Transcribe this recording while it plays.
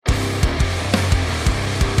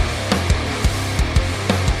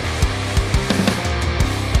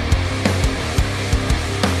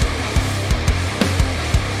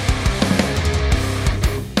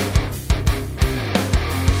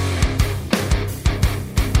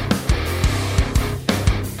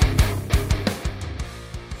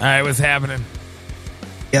All right, what's happening?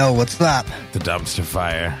 Yo, what's up? The dumpster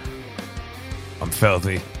fire. I'm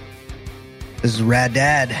filthy. This is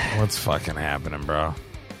RadDad. What's fucking happening, bro?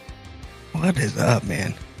 What is up,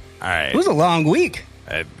 man? All right. It was a long week.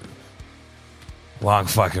 Long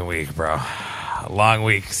fucking week, bro. Long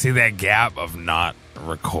week. See that gap of not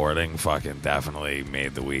recording fucking definitely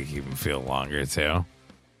made the week even feel longer, too.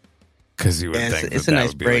 Because you would think it's a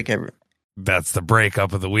nice break. That's the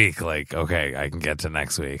breakup of the week. Like, okay, I can get to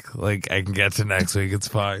next week. It's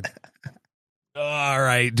fine. All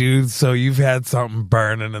right, dude. So you've had something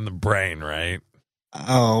burning in the brain, right?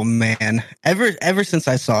 Oh man, ever since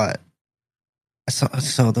I saw it,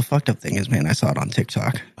 so the fucked up thing is, man, I saw it on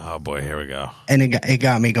TikTok. Oh boy, here we go. And it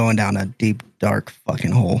got me going down a deep, dark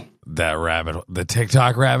fucking hole. The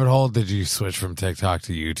TikTok rabbit hole. Did you switch from TikTok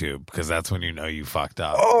to YouTube? Because that's when you know you fucked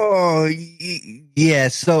up. Oh yeah.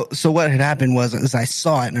 So what had happened was I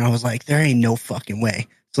saw it and I was like, there ain't no fucking way.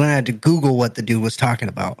 So then I had to Google what the dude was talking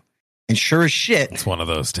about, and sure as shit, it's one of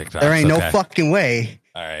those TikToks. There ain't no fucking way.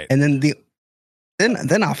 All right. And then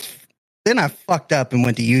I fucked up and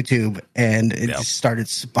went to YouTube, and it just started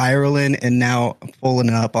spiraling, and now I'm pulling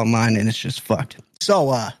it up online, and it's just fucked.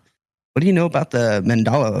 So, what do you know about the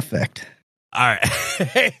Mandela effect? All right.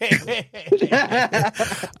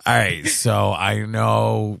 All right. So I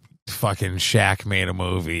know fucking Shaq made a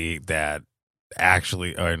movie that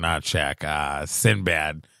actually, or not Shaq,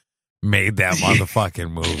 Sinbad made that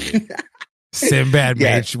motherfucking movie. Sinbad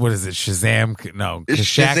made, what is it, Shazam? No,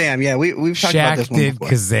 Shazam. Yeah, we've talked about this one did before.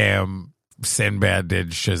 Kazam, Sinbad did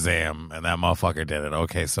Shazam, and that motherfucker did it.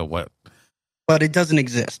 Okay, so what? But it doesn't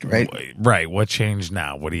exist, right? Right. What changed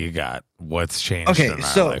now? What do you got? What's changed in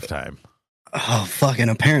our lifetime? Oh, fucking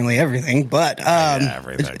apparently everything. But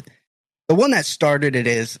everything. The one that started it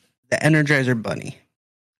is the Energizer bunny.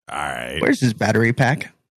 All right. Where's his battery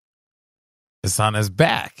pack? It's on his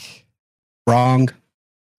back. Wrong.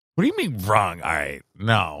 What do you mean wrong? All right.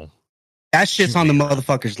 No. That's just on the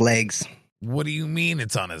motherfucker's legs. What do you mean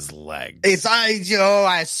it's on his legs?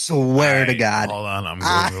 I swear to God. Hold on, I'm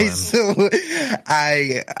Googling.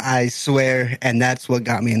 I swear, and that's what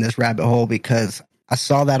got me in this rabbit hole, because I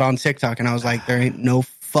saw that on TikTok and I was like, there ain't no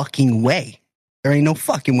fucking way. There ain't no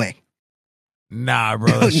fucking way. Nah,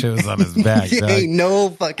 bro, that shit was on his back. There ain't no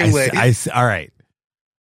fucking way. All right.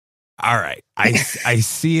 I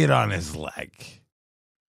see it on his leg.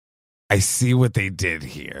 I see what they did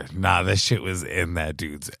here. Nah, this shit was in that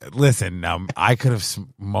dude's. Listen, now I could have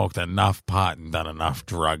smoked enough pot and done enough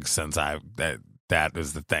drugs since that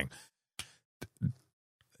was the thing.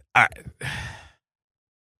 All right.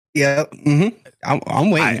 Yeah,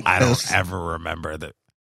 I'm waiting. I don't ever remember that.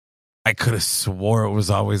 I could have swore it was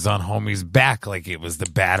always on homie's back, like it was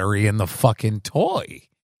the battery in the fucking toy.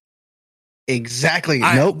 Exactly.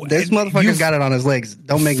 Nope. This motherfucker's got it on his legs.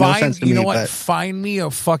 Don't make no sense to me. You know what? Find me a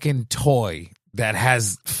fucking toy that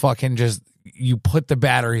has fucking just, you put the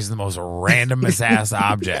batteries in the most randomest ass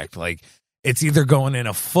object. Like, it's either going in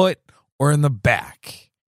a foot or in the back.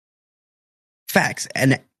 Facts.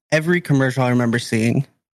 And every commercial I remember seeing,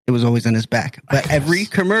 it was always in his back. But every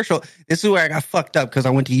commercial, this is where I got fucked up because I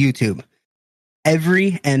went to YouTube.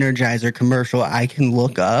 Every Energizer commercial I can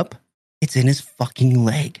look up, it's in his fucking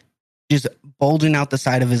leg. Just bulging out the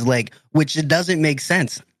side of his leg, which it doesn't make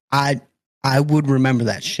sense. I would remember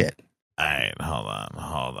that shit. All right,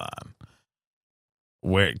 hold on.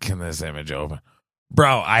 Where can this image open?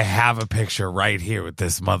 Bro, I have a picture right here with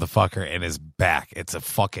this motherfucker in his back. It's a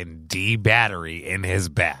fucking D battery in his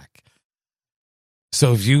back.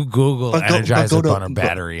 So if you Google Energizer Bunny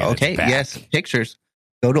battery in its back. Yes, pictures.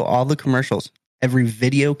 Go to all the commercials. Every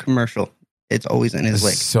video commercial. It's always in his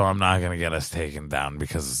leg. So I'm not going to get us taken down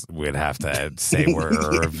because we'd have to say we're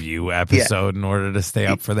a review episode in order to stay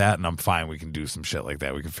up for that. And I'm fine. We can do some shit like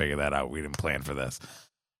that. We can figure that out. We didn't plan for this.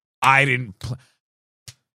 I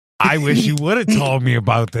wish you would have told me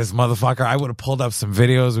about this, motherfucker. I would have pulled up some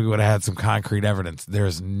videos. We would have had some concrete evidence.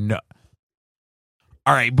 There's no.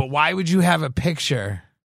 All right. But why would you have a picture?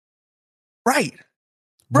 Right.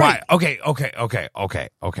 Right. Okay.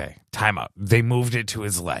 Time out. They moved it to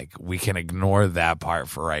his leg. We can ignore that part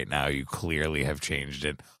for right now. You clearly have changed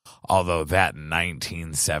it. Although that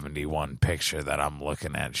 1971 picture that I'm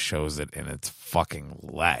looking at shows it in its fucking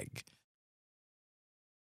leg.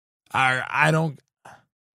 I don't.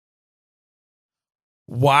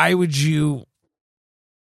 Why would you?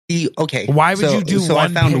 Okay. Why would you do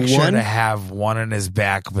one picture to have one in his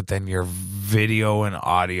back, but then your video and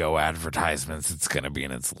audio advertisements, it's going to be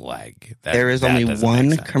in its leg? There is only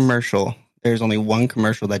one commercial. There's only one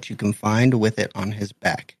commercial that you can find with it on his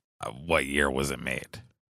back. What year was it made?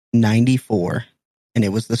 94. And it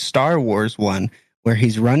was the Star Wars one where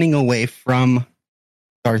he's running away from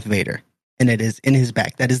Darth Vader, and it is in his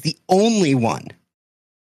back. That is the only one.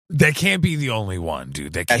 That can't be the only one,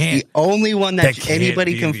 dude. That's the only one that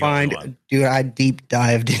anybody can find. Dude, I deep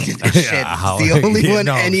dived into this shit. It's the only one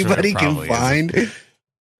anybody can find.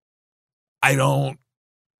 I don't.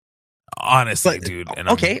 Honestly, dude. And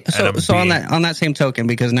okay, so on that same token,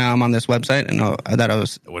 because now I'm on this website and that I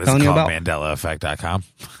was telling you about, MandelaEffect.com.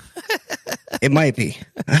 It might be.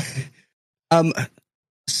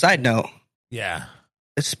 Side note. Yeah.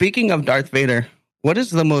 Speaking of Darth Vader, what is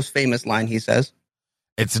the most famous line he says?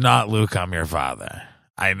 It's not Luke, I'm your father.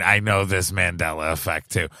 I know this Mandela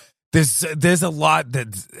effect too. There's a lot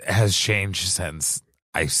that has changed since,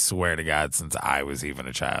 I swear to God, since I was even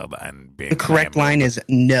a child. And the correct line is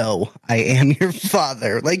 "No, I am your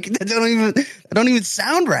father." Like that don't even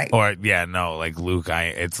sound right. Or like Luke,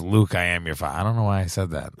 it's Luke, I am your father. I don't know why I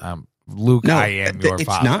said that. Luke, I am your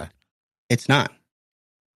father. It's not.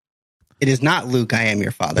 It is not Luke, I am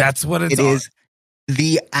your father. That's what it is.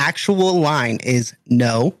 The actual line is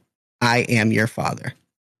 "No, I am your father,"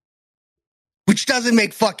 which doesn't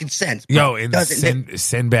make fucking sense. Bro.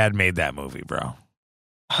 Sinbad made that movie, bro.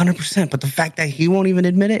 100%. But the fact that he won't even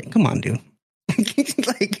admit it, come on, dude.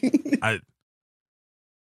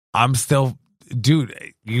 I'm still,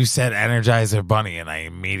 dude. You said Energizer Bunny, and I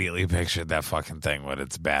immediately pictured that fucking thing with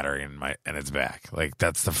its battery in its back. Like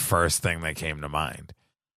that's the first thing that came to mind.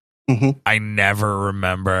 Mm-hmm. I never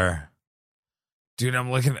remember. Dude,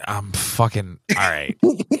 I'm fucking, all right.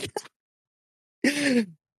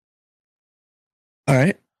 All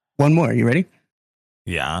right. One more. You ready?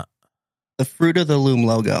 Yeah. The Fruit of the Loom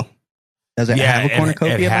logo. Does it have a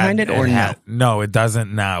cornucopia behind it or no? No, it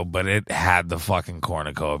doesn't now, but it had the fucking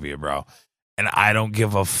cornucopia, bro. And I don't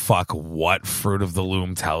give a fuck what Fruit of the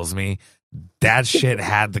Loom tells me. That shit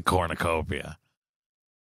had the cornucopia.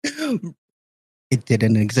 It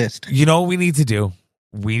didn't exist. You know what we need to do?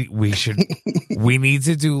 We should need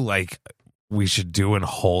to do we should do a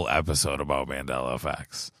whole episode about Mandela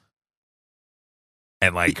effects.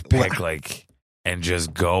 And pick and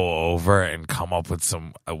just go over and come up with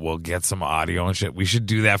we'll get some audio and shit. We should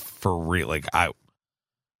do that for real.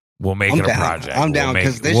 We'll make it a project. I'm down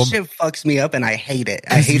because this shit fucks me up and I hate it.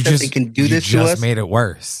 I hate that they can do this to us. You just made it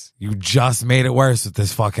worse. You just made it worse with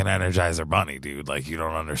this fucking Energizer Bunny, dude. Like, you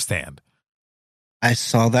don't understand. I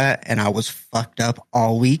saw that and I was fucked up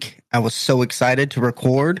all week. I was so excited to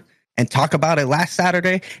record and talk about it last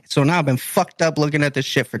Saturday. So now I've been fucked up looking at this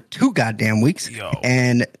shit for 2 goddamn weeks. Yo.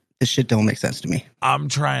 And this shit don't make sense to me. I'm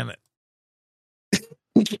trying to.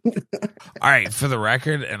 All right, for the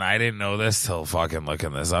record, and I didn't know this till fucking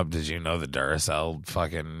looking this up. Did you know the Duracell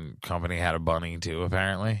fucking company had a bunny too,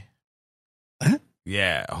 apparently? What?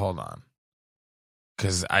 Yeah, hold on.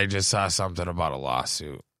 Because I just saw something about a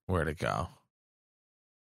lawsuit. Where'd it go?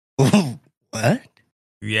 What?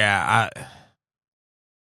 Yeah,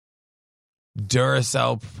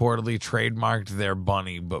 Duracell purportedly trademarked their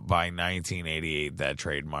bunny, but by 1988, that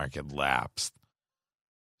trademark had lapsed.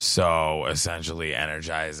 So essentially,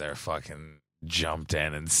 Energizer fucking jumped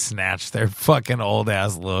in and snatched their fucking old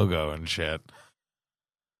ass logo and shit,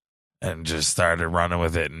 and just started running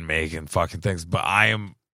with it and making fucking things. But I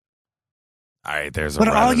am. All right, there's a. But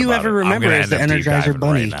all you ever remember is the Energizer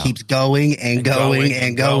Bunny keeps going and going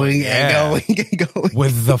and going and going and going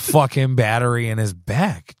with the fucking battery in his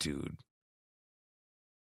back, dude.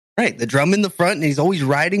 Right, the drum in the front, and he's always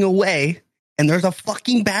riding away, and there's a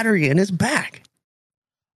fucking battery in his back.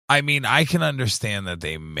 I mean, I can understand that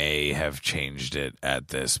they may have changed it at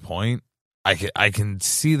this point. I can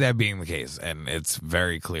see that being the case, and it's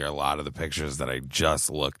very clear. A lot of the pictures that I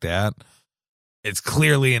just looked at, it's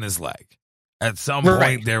clearly in his leg. At some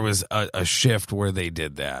point, there was a shift where they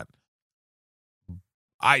did that.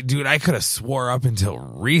 I could have swore up until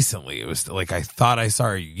recently it was like I thought I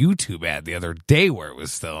saw a YouTube ad the other day where it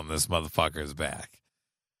was still in this motherfucker's back.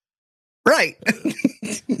 Right.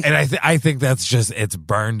 And I think that's just, it's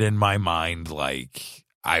burned in my mind. Like,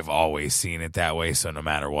 I've always seen it that way. So no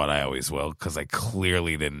matter what, I always will, because I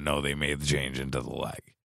clearly didn't know they made the change into the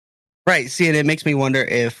leg. Right. See, and it makes me wonder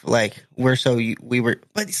if but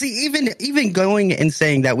see, even going and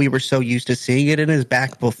saying that we were so used to seeing it in his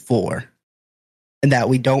back before, and that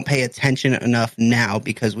we don't pay attention enough now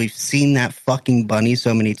because we've seen that fucking bunny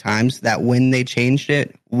so many times that when they changed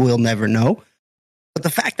it, we'll never know. But the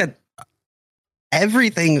fact that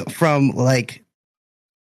everything from like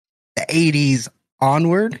the 80s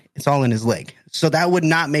onward, it's all in his leg. So that would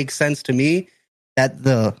not make sense to me that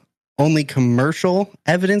the only commercial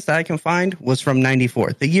evidence that I can find was from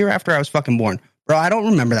 94, the year after I was fucking born. Bro, I don't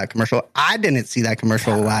remember that commercial. I didn't see that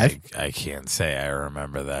commercial live. I can't say I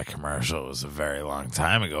remember that commercial. It was a very long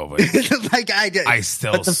time ago, but like I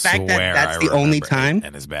still but the fact that swear that's I the only remember time. it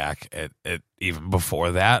in his back. It even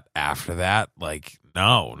before that, after that, like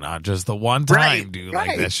no, not just the one time, Right, dude. right.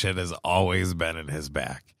 Like that shit has always been in his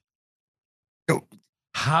back. So,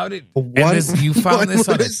 How did one you found this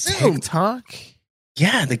on would a assume. TikTok?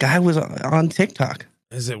 Yeah, the guy was on TikTok.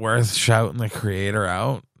 Is it worth shouting the creator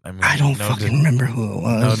out? I mean, I don't fucking remember who it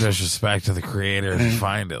was. No disrespect to the creator if you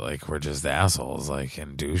find it. Like, we're just assholes, like,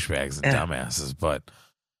 and douchebags and dumbasses. But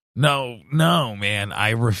no, man. I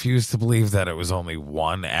refuse to believe that it was only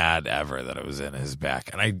one ad ever that it was in his back.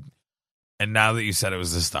 And now that you said it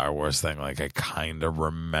was a Star Wars thing, like, I kind of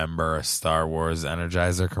remember a Star Wars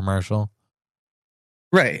Energizer commercial.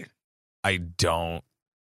 Right. I don't.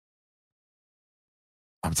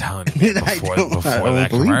 I'm telling you, before that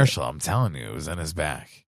commercial, I'm telling you, it was in his back.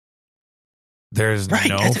 There's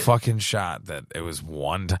no fucking shot that it was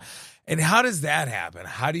one time. And how does that happen?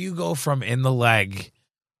 How do you go from in the leg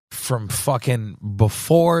from fucking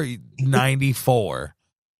before 94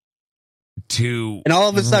 to... And all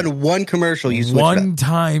of a sudden, one commercial you switched one up.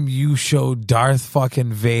 time you show Darth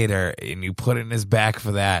fucking Vader and you put it in his back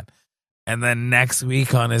for that. And then next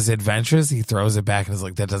week on his adventures, he throws it back and is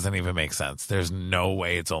like, that doesn't even make sense. There's no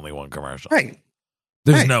way it's only one commercial. Right.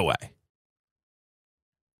 There's no way.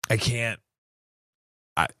 I can't.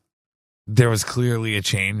 There was clearly a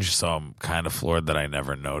change, so I'm kind of floored that I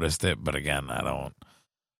never noticed it. But again, I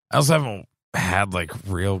also haven't had like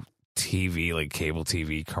real TV, like cable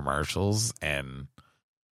TV commercials. And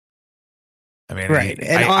I mean, right.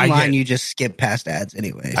 And online, you just skip past ads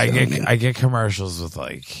anyway. I get commercials with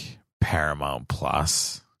like Paramount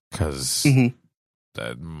Plus because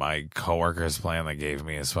my coworker's plan that gave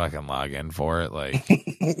me his fucking login for it, like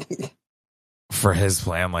for his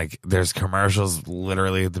plan, like there's commercials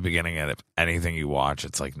literally at the beginning of anything you watch.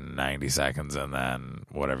 It's like 90 seconds, and then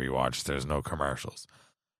whatever you watch, there's no commercials.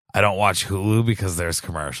 I don't watch Hulu because there's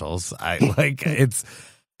commercials. I like it's.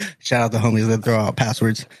 Shout out the homies that throw out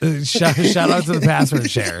passwords. Shout out to the password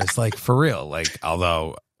shares, like for real. Like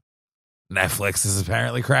although Netflix is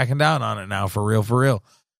apparently cracking down on it now, for real.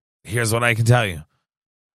 Here's what I can tell you: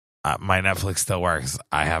 my Netflix still works.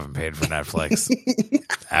 I haven't paid for Netflix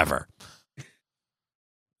ever,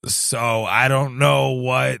 so I don't know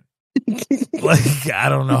what. Like I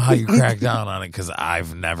don't know how you crack down on it because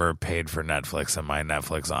I've never paid for Netflix, and my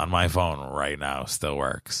Netflix on my phone right now still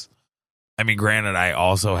works. I mean, granted, I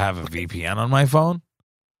also have a VPN on my phone.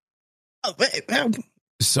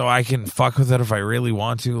 So I can fuck with it if I really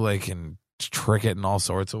want to, like, and trick it in all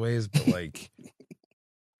sorts of ways. But, like,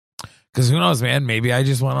 because who knows, man? Maybe I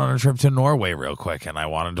just went on a trip to Norway real quick and I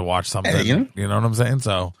wanted to watch something. Hey, you know what I'm saying?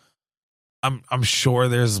 So I'm sure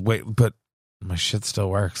there's but my shit still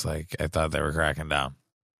works. Like, I thought they were cracking down.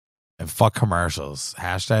 And fuck commercials.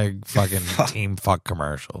 Hashtag fucking team fuck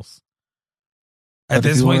commercials. At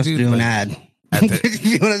this point, dude, do an ad. If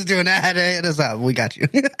you want us to do an ad, hit us up. We got you.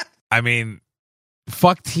 I mean,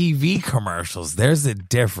 fuck TV commercials. There's a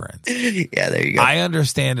difference. Yeah, there you go. I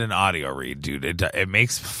understand an audio read, dude. It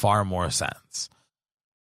makes far more sense.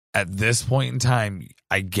 At this point in time,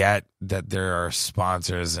 I get that there are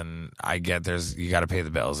sponsors, and I get you got to pay the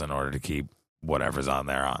bills in order to keep whatever's on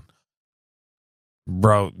there on.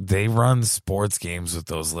 Bro, they run sports games with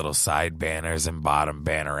those little side banners and bottom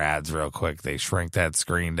banner ads real quick. They shrink that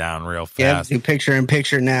screen down real fast. Yeah, do picture in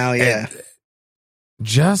picture now, yeah. And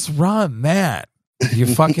just run that. You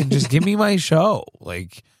fucking just give me my show.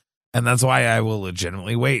 Like, and that's why I will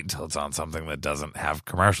legitimately wait until it's on something that doesn't have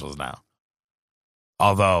commercials now.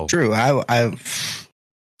 Although true,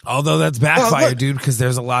 although that's backfired, dude, because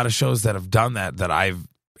there's a lot of shows that have done that I've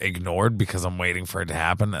ignored because I'm waiting for it to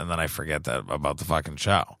happen, and then I forget that about the fucking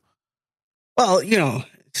show. Well,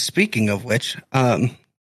 speaking of which,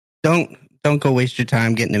 don't go waste your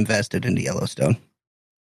time getting invested into Yellowstone.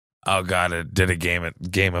 Oh god, it did a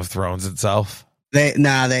Game of Thrones itself. They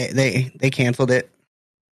canceled it.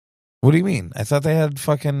 What do you mean? I thought they had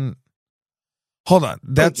fucking. Hold on,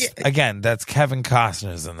 that's Kevin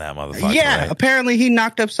Costner's in that motherfucker. Yeah, right? Apparently he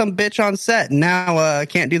knocked up some bitch on set, and now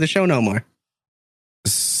can't do the show no more.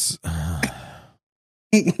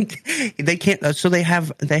 They can't. So they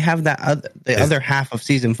have that other half of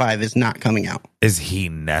season 5 is not coming out. Is he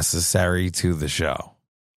necessary to the show?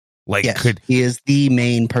 Like, yes, he is the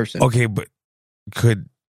main person. Okay, but could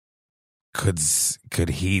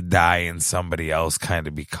he die and somebody else kind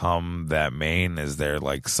of become that main? Is there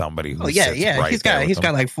like somebody who? He's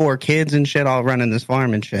got like 4 kids and shit all running this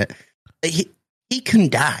farm and shit. He can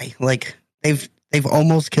die. Like they've They've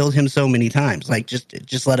almost killed him so many times. Like,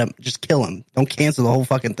 just let him, just kill him. Don't cancel the whole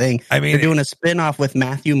fucking thing. I mean, they're doing a spinoff with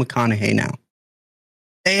Matthew McConaughey now.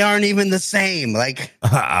 They aren't even the same. Like,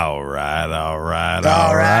 all right.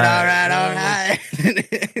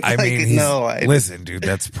 I mean, listen, dude,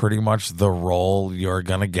 that's pretty much the role you're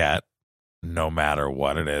gonna get, no matter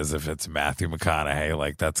what it is. If it's Matthew McConaughey,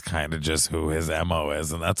 like that's kind of just who his MO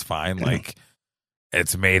is, and that's fine. Like,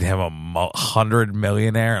 it's made him a 100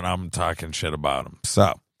 millionaire, and I'm talking shit about him.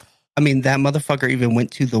 So, I mean, that motherfucker even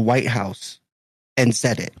went to the White House and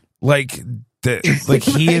said it. Like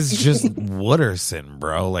he is just Wooderson,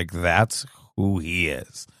 bro. Like, that's who he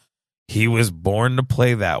is. He was born to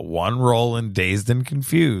play that one role in Dazed and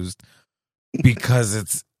Confused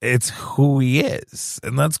because it's who he is,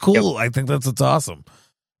 and that's cool. Yep. I think that's what's awesome.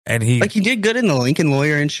 And he did good in The Lincoln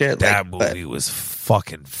Lawyer and shit. That movie was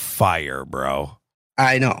fucking fire, bro.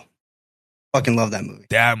 I know. Fucking love that movie.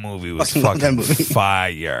 That movie was fucking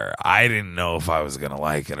fire. I didn't know if I was gonna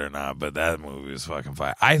like it or not, but that movie was fucking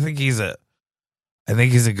fire. I think he's a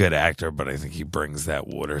good actor, but I think he brings that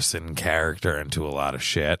Wooderson character into a lot of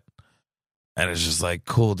shit. And it's just like,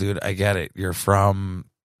 cool, dude, I get it. You're from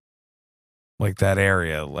like that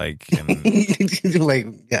area, like, and like,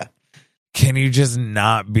 yeah. Can you just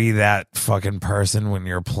not be that fucking person when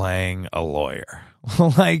you're playing a lawyer?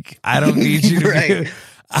 Like, I don't need you to right.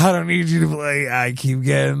 I don't need you to play, I keep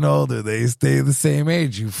getting older. They stay the same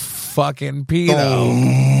age, you fucking pedo.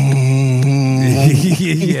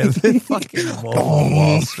 Yeah, the fucking Wolf of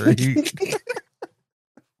Wall Street.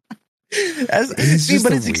 But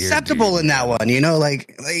it's acceptable dude, in that one, you know,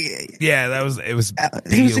 like yeah, it was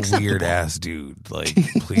be a weird ass dude. Like,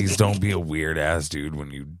 please don't be a weird ass dude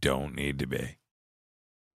when you don't need to be.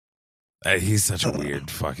 He's such a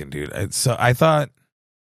weird fucking dude. So I thought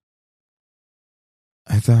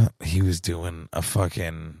he was doing a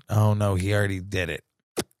fucking. Oh no, he already did it.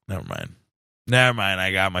 Never mind.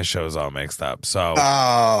 I got my shows all mixed up. So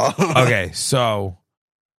okay, so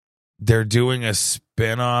they're doing a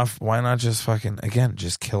spin-off. Why not just fucking, again,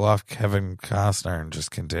 just kill off Kevin Costner and just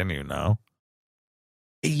continue, no?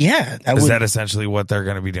 Yeah. Is that essentially what they're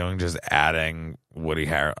going to be doing? Just adding Woody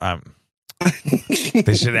Harrelson?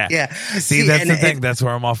 They should add. Yeah. See, that's the thing. That's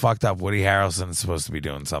where I'm all fucked up. Woody Harrelson's supposed to be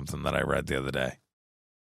doing something that I read the other day.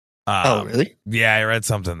 Oh, really? Yeah, I read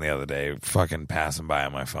something the other day. Fucking passing by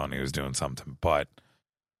on my phone. He was doing something. But,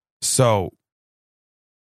 so,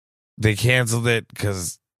 they canceled it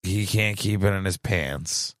because he can't keep it in his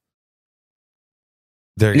pants.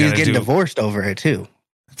 He's getting divorced over it too.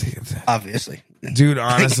 Obviously. Dude,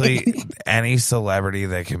 honestly, any celebrity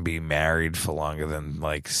that can be married for longer than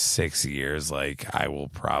like 6 years, like, I will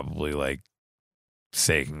probably like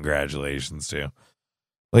say congratulations to.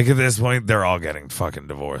 Like, at this point, they're all getting fucking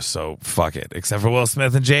divorced, so fuck it. Except for Will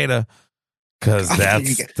Smith and Jada. Because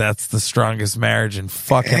that's the strongest marriage in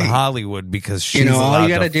fucking Hollywood, because she's allowed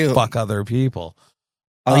to fuck other people.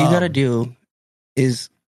 All you gotta do is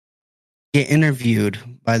get interviewed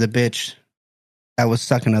by the bitch that was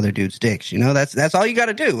sucking other dudes' dicks. You know, that's all you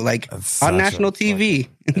gotta do. Like, on national TV.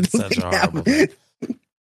 It's such a horrible thing.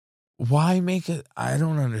 Why make it? I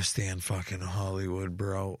don't understand fucking Hollywood,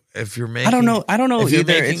 bro. If you're making, I don't know if you're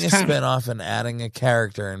either. making a spinoff and adding a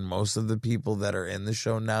character, and most of the people that are in the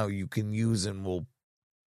show now you can use and will,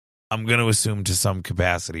 I'm going to assume to some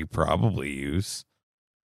capacity, probably use.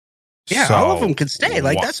 Yeah, so, all of them could stay.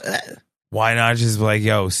 Like, that's why not just be like,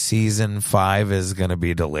 yo, season 5 is going to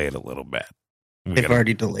be delayed a little bit. They've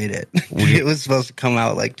already delayed it. It was supposed to come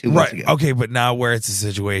out like 2 months ago. Okay, but now where it's a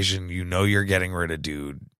situation, you know, you're getting rid of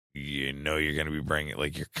dude. You know you're going to be bringing,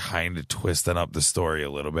 like, you're kind of twisting up the story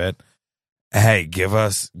a little bit. Hey, give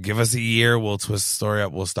us a year. We'll twist the story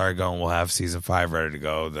up. We'll start going. We'll have season 5 ready to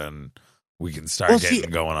go. Then we can start getting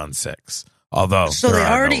going on 6. Although, so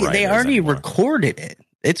they already recorded it.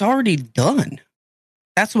 It's already done.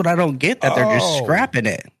 That's what I don't get. That they're just scrapping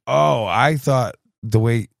it. Oh, I thought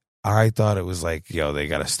it was like, yo, they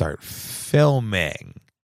got to start filming.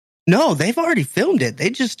 No, they've already filmed it.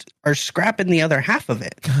 They just are scrapping the other half of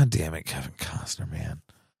it. God damn it, Kevin Costner, man.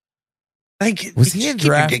 Like, was he in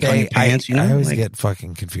Draft Day? Pants, I always get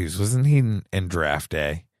fucking confused. Wasn't he in Draft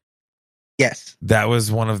Day? Yes. That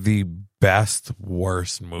was one of the best,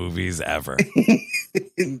 worst movies ever.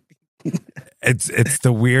 It's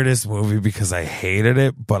the weirdest movie because I hated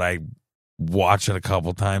it, but I watch it a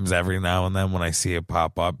couple times every now and then when I see it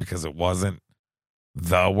pop up, because it wasn't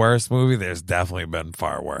the worst movie. There's definitely been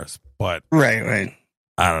far worse, but right.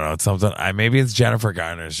 I don't know. It's something. Maybe it's Jennifer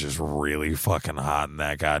Garner's just really fucking hot in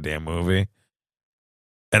that goddamn movie,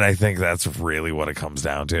 and I think that's really what it comes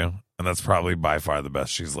down to. And that's probably by far the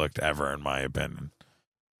best she's looked ever, in my opinion.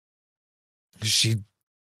 She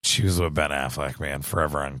was with Ben Affleck, man.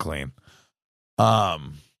 Forever unclean.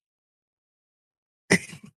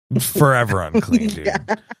 Forever unclean, dude. Yeah.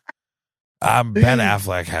 Ben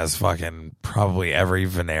Affleck has fucking probably every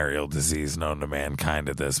venereal disease known to mankind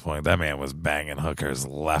at this point. That man was banging hookers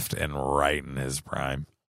left and right in his prime.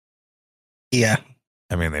 Yeah.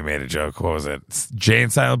 I mean, they made a joke. What was it? Jay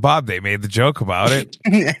and Silent Bob. They made the joke about it.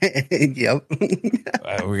 Yep.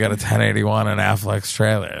 We got a 1081 in Affleck's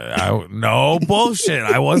trailer. No bullshit.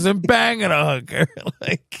 I wasn't banging a hooker.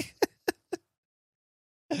 Like,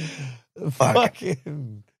 Fuck.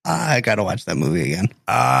 fucking. I gotta watch that movie again.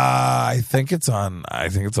 I think it's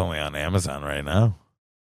only on Amazon right now.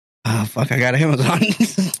 Oh fuck! I got Amazon.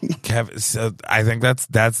 Kevin, so I think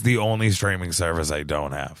that's the only streaming service I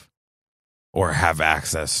don't have or have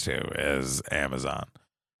access to is Amazon.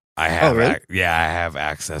 I have, really? I have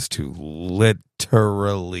access to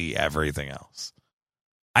literally everything else.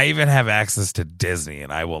 I even have access to Disney,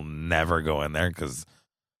 and I will never go in there because,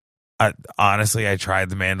 honestly, I tried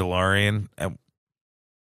The Mandalorian, and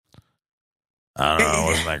I don't know,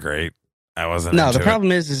 wasn't that great? I wasn't. No, the into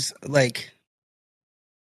problem is like,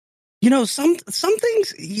 some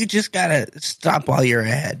things you just gotta stop while you're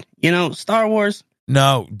ahead. Star Wars.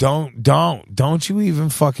 No, don't you even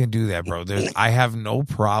fucking do that, bro. I have no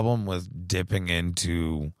problem with dipping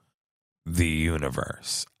into the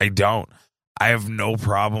universe. I don't. I have no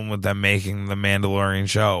problem with them making the Mandalorian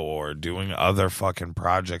show or doing other fucking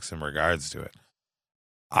projects in regards to it.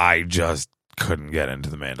 I just couldn't get into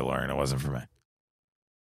the Mandalorian. It wasn't for me.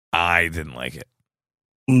 I didn't like it.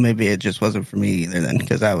 Maybe it just wasn't for me either then,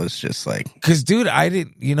 because I was just like... Because, dude, I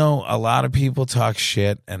didn't... a lot of people talk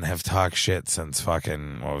shit and have talked shit since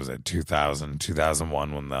fucking,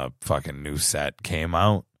 2001 when the fucking new set came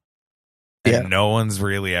out. And Yeah. no one's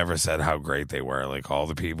really ever said how great they were. Like, all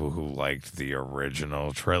the people who liked the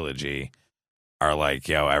original trilogy are like,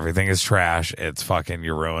 yo, everything is trash. It's fucking,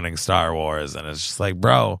 you're ruining Star Wars. And it's just like,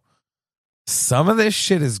 bro, some of this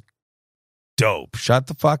shit is dope. Shut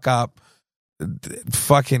the fuck up.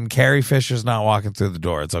 Fucking Carrie Fisher's not walking through the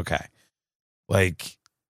door. It's okay. Like,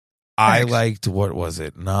 I liked, what was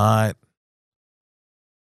it? Not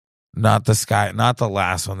the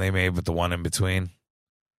last one they made, but the one in between.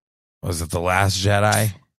 Was it The Last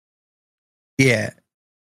Jedi? Yeah.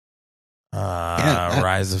 Not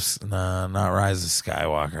Rise of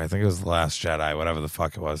Skywalker. I think it was The Last Jedi, whatever the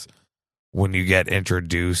fuck it was. When you get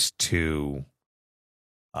introduced to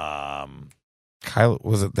Kylo,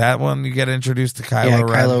 was it that one you get introduced to Kylo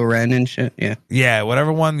Ren? Kylo Ren and shit. Yeah. Yeah,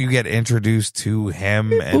 whatever one you get introduced to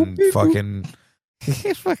him and fucking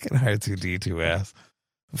R2D2 ass.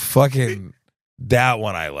 Fucking that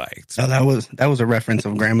one I liked. Oh, that was a reference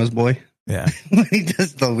of Grandma's Boy. Yeah. He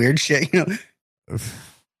does the weird shit,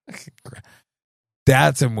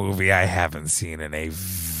 That's a movie I haven't seen in a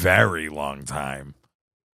very long time.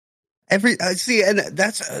 and that's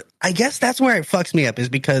I guess that's where it fucks me up, is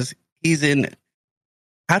because he's in.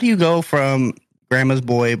 How do you go from Grandma's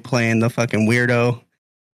Boy playing the fucking weirdo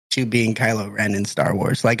to being Kylo Ren in Star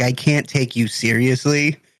Wars? Like, I can't take you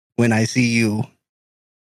seriously when I see you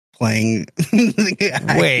playing.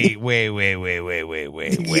 Wait.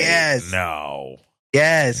 Yes. No.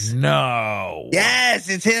 Yes. No. Yes,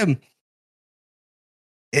 it's him.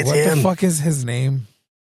 It's what him. the fuck is his name?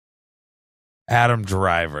 Adam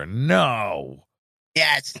Driver. No.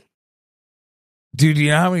 Yes. Dude,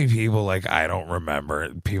 you know how many people, like, I don't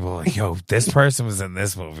remember? People are like, yo, this person was in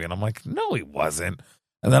this movie. And I'm like, no, he wasn't.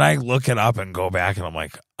 And then I look it up and go back and I'm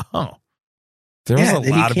like, oh. There was a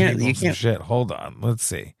lot of people in some shit. Hold on. Let's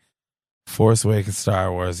see. Force Awakens,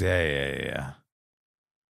 Star Wars. Yeah.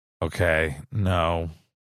 Okay. No.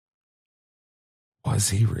 Was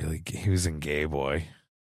he really? He was in Gay Boy.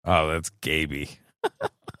 Oh, that's Gaby.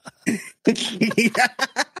 Yeah.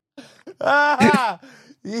 Wow.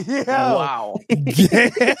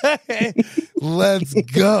 Let's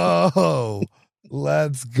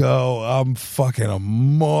go. I'm fucking a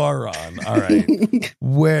moron. All right.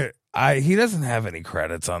 He doesn't have any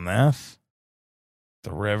credits on that.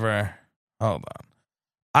 The River. Hold on.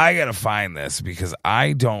 I gotta find this because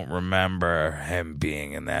I don't remember him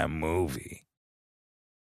being in that movie.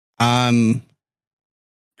 Looking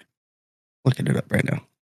it up right now.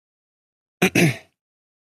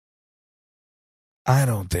 I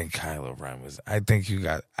don't think Kylo Ren was. I think you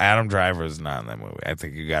got Adam Driver is not in that movie. I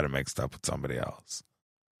think you got it mixed up with somebody else.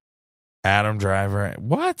 Adam Driver.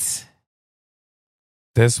 What?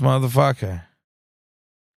 This motherfucker.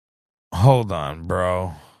 Hold on,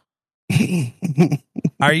 bro.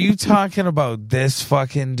 Are you talking about this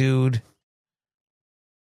fucking dude?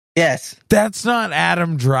 Yes. That's not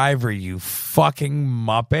Adam Driver, you fucking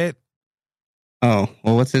muppet. Oh,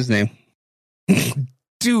 well, what's his name?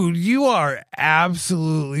 Dude, you are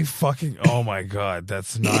absolutely fucking. Oh my God.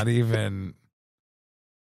 That's not even.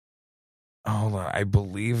 Hold on. I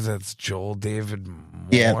believe that's Joel David Moore.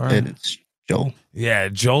 Yeah, it's Joel. Yeah,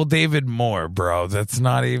 Joel David Moore, bro. That's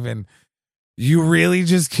not even. You really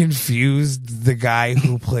just confused the guy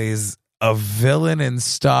who plays a villain in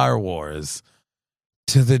Star Wars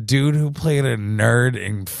to the dude who played a nerd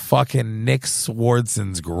in fucking Nick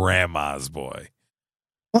Swartzen's Grandma's Boy.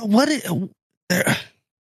 Well, he's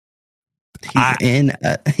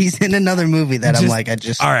in another movie that I'm like,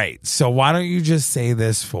 all right. So why don't you just say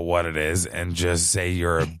this for what it is and just say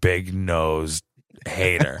you're a big nosed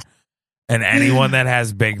hater, and anyone that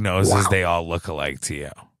has big noses, they all look alike to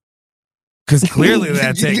you. Because clearly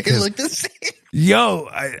that's it. Look the same. Yo,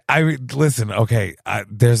 I listen. Okay,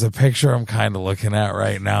 there's a picture I'm kind of looking at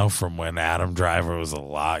right now from when Adam Driver was a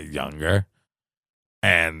lot younger,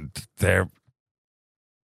 and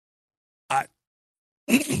I'm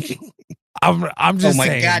just saying. Oh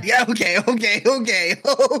my God! Yeah. Okay.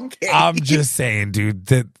 I'm just saying, dude,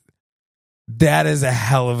 that is a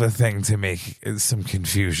hell of a thing to make some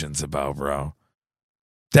confusions about, bro.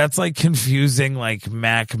 That's like confusing like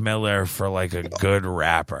Mac Miller for like a good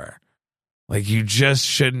rapper. Like you just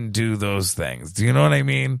shouldn't do those things. Do you know what I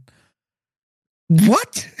mean?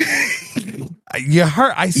 What? You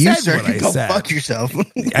heard? I said what I go said. Fuck yourself.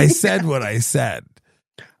 I said what I said.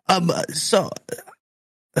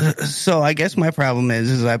 So I guess my problem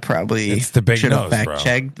is I probably should have fact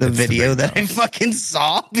checked the video that I fucking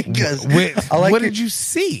saw because what did you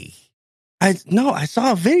see? I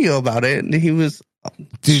saw a video about it and he was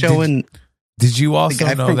showing. Did you also the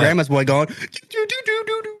guy know from that Grandma's Boy going backwards?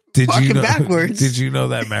 Did you know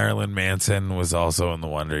that Marilyn Manson was also in the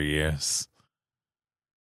Wonder Years?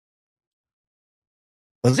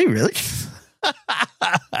 Was he really?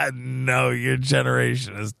 No, your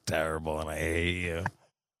generation is terrible and I hate you.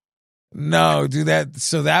 No, dude,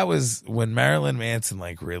 that was when Marilyn Manson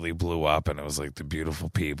like really blew up and it was like The Beautiful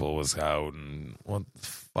People was out and what the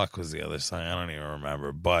fuck was the other song? I don't even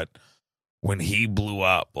remember. But when he blew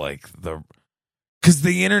up, like because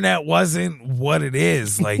the internet wasn't what it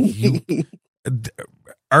is. Like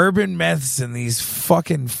urban myths and these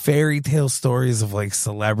fucking fairy tale stories of like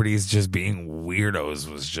celebrities just being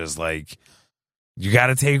weirdos was just like, you got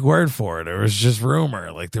to take word for it. It was just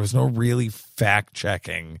rumor. Like there was no really fact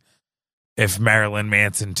checking if Marilyn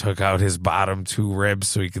Manson took out his bottom two ribs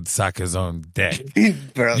so he could suck his own dick.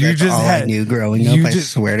 Bro, I knew growing up. I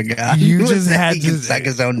swear to God. You just had to suck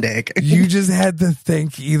his own dick. You just had to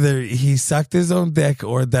think either he sucked his own dick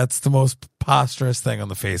or that's the most preposterous thing on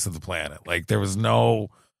the face of the planet. Like there was no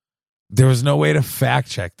way to fact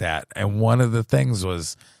check that. And one of the things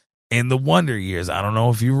was in the Wonder Years, I don't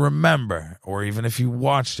know if you remember or even if you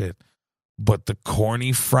watched it, but the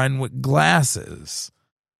corny friend with glasses.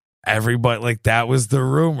 Everybody, like, that was the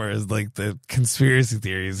rumors, like the conspiracy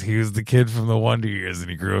theories. He was the kid from the Wonder Years and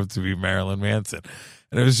he grew up to be Marilyn Manson.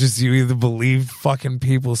 And it was just, you either believed fucking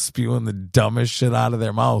people spewing the dumbest shit out of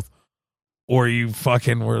their mouth or you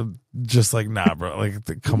fucking were just like, nah, bro,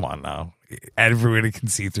 like, come on now. Everybody can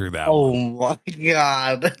see through that. Oh my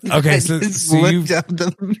God. Okay, so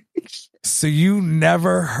you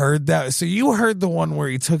never heard that. So you heard the one where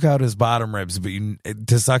he took out his bottom ribs, but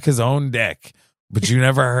to suck his own dick. But you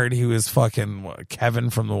never heard he was fucking Kevin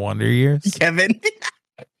from the Wonder Years? Kevin?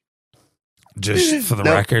 Just for the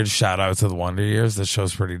record, shout out to the Wonder Years. That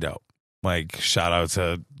show's pretty dope. Like, shout out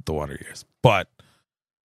to the Wonder Years. But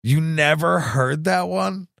you never heard that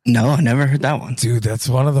one? No, I never heard that one. Dude, that's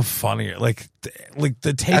one of the funnier. Like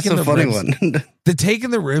the taking that's a funny one. The taking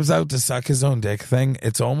the ribs out to suck his own dick thing,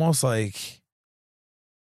 it's almost like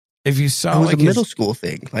if you saw, it was like a middle school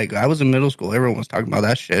thing. Like I was in middle school, everyone was talking about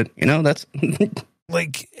that shit. You know, that's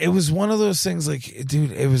like it was one of those things. Like,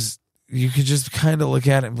 dude, it was. You could just kind of look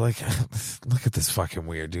at it and be like, look at this fucking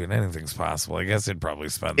weird dude. Anything's possible. I guess he'd probably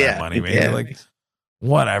spend that money, maybe like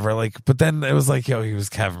whatever. Like, but then it was like, yo, he was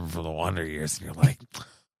Kevin from the Wonder Years, and you're like,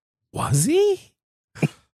 was he?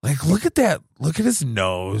 Like, look at that. Look at his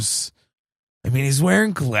nose. I mean, he's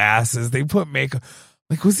wearing glasses. They put makeup.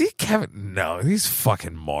 Like, was he Kevin? No, these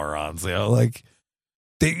fucking morons. You know, like,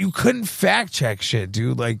 you couldn't fact check shit,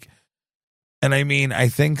 dude. Like, and I mean, I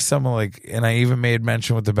think someone like, and I even made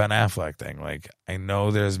mention with the Ben Affleck thing. Like, I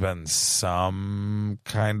know there's been some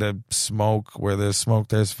kind of smoke where there's smoke,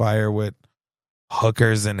 there's fire with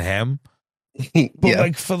hookers and him. But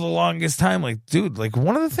like for the longest time, like, dude, like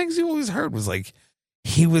one of the things you always heard was like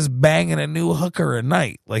he was banging a new hooker a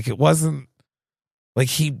night. Like it wasn't like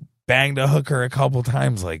he banged a hooker a couple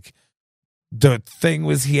times. Like the thing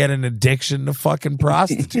was he had an addiction to fucking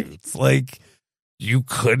prostitutes. Like You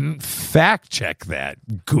couldn't fact check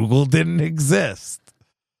that. Google didn't exist.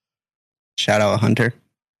 Shout out Hunter.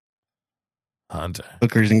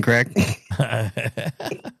 Hookers incorrect. I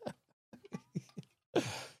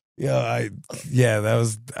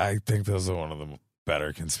think those are one of the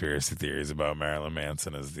better conspiracy theories about Marilyn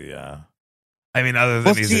Manson is the other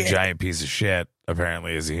than he's a giant piece of shit,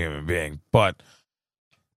 apparently as a human being, but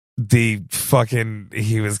he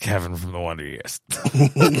was Kevin from the Wonder Years.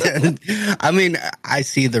 I mean, I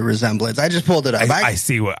see the resemblance. I just pulled it up. I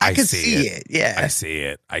see it. Yeah. I see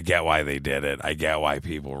it. I get why they did it. I get why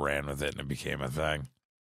people ran with it and it became a thing.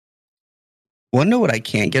 Want to know what I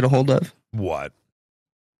can't get a hold of? What?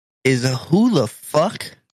 Is who the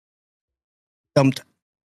fuck dumped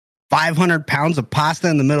 500 pounds of pasta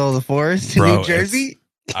in the middle of the forest in New Jersey?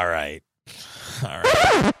 All right.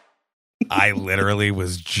 I literally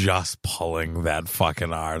was just pulling that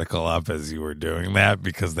fucking article up as you were doing that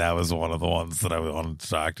because that was one of the ones that I wanted to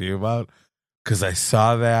talk to you about. Because I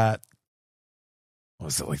saw that,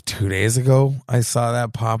 was it like 2 days ago? I saw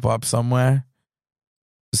that pop up somewhere.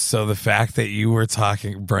 So the fact that you were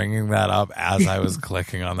bringing that up as I was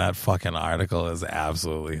clicking on that fucking article is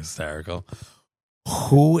absolutely hysterical.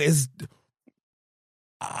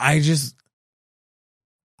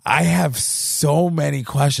 I have so many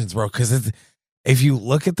questions, bro, because if you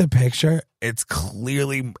look at the picture, it's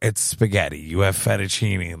spaghetti. You have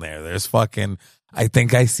fettuccine in there. There's fucking, I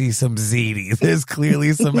think I see some ziti. There's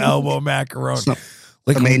clearly some elbow macaroni.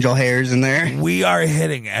 Some angel hairs in there. We are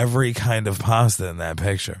hitting every kind of pasta in that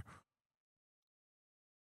picture.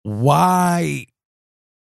 Why?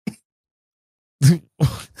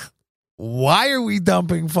 Why are we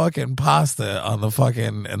dumping fucking pasta on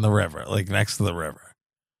in the river, like next to the river?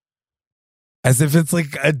 As if it's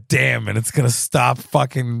like a dam and it's going to stop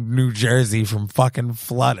fucking New Jersey from fucking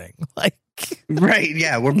flooding. Like, right.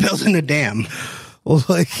 Yeah. We're building a dam. Well,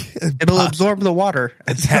 like it'll absorb the water.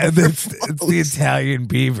 It's the Italian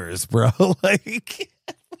beavers, bro. Like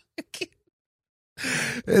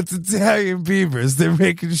it's Italian beavers. They're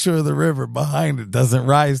making sure the river behind it doesn't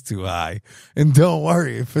rise too high. And don't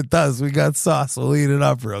worry, if it does, we got sauce. We'll eat it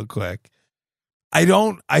up real quick.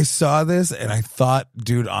 I saw this and I thought,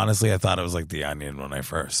 dude, honestly, I thought it was like The Onion when I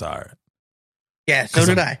first saw it. Yeah, so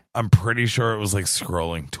did I. I'm pretty sure it was like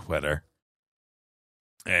scrolling Twitter.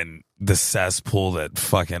 And the cesspool that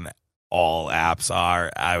fucking all apps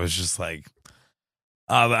are, I was just like,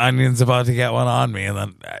 oh, The Onion's about to get one on me. And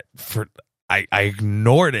then I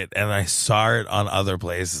ignored it and I saw it on other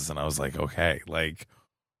places and I was like, okay, like,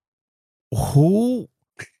 who?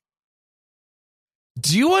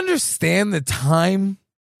 Do you understand the time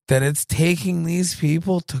that it's taking these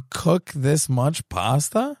people to cook this much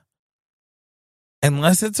pasta?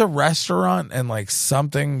 Unless it's a restaurant and like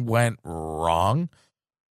something went wrong.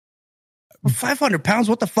 500 pounds?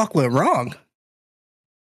 What the fuck went wrong?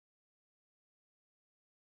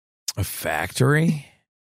 A factory?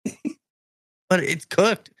 But it's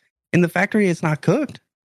cooked. In the factory, it's not cooked.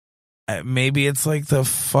 Maybe it's like the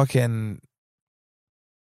fucking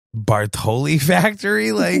Bartoli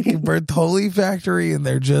factory, like Bartoli factory, and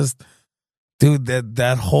they're just, dude,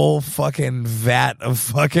 that whole fucking vat of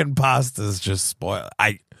fucking pasta is just spoiled.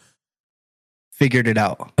 I figured it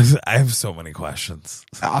out. I have so many questions.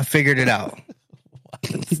 I figured it out.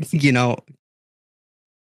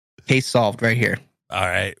 Case solved right here. All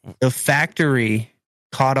right. The factory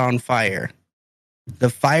caught on fire. The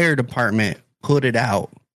fire department put it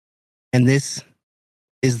out. And this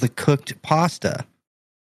is the cooked pasta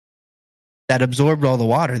that absorbed all the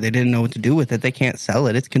water. They didn't know what to do with it. They can't sell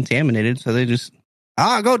it. It's contaminated. So they just,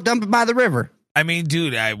 go dump it by the river. I mean,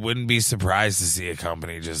 dude, I wouldn't be surprised to see a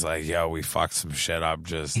company just like, yo, we fucked some shit up.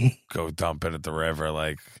 Just go dump it at the river.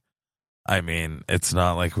 Like, I mean, it's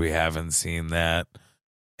not like we haven't seen that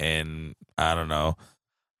in, I don't know,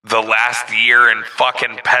 the last year in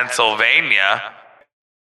fucking Pennsylvania.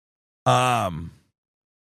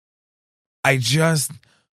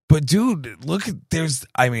 But dude, look at,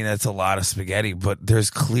 that's a lot of spaghetti, but there's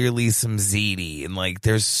clearly some ziti and like,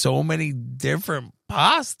 there's so many different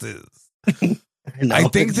pastas. I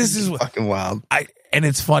think this is fucking wild. And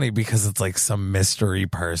it's funny because it's like some mystery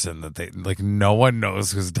person that they like, no one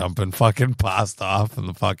knows who's dumping fucking pasta off in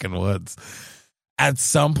the fucking woods. At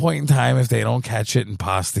some point in time, if they don't catch it and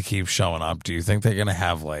pasta keeps showing up, do you think they're gonna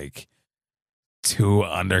have like 2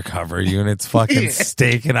 undercover units fucking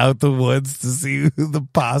staking out the woods to see who the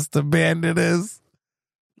pasta bandit is?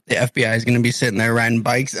 The FBI is going to be sitting there riding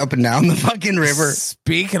bikes up and down the fucking river.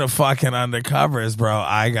 Speaking of fucking undercovers, bro,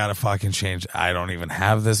 I got to fucking change. I don't even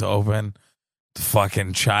have this open. The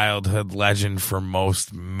fucking childhood legend for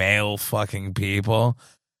most male fucking people.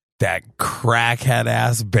 that crackhead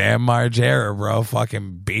ass Bam Margera, bro,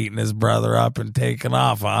 fucking beating his brother up and taking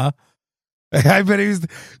off, huh? I bet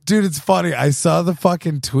dude, it's funny. I saw the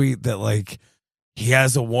fucking tweet that like he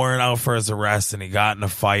has a warrant out for his arrest and he got in a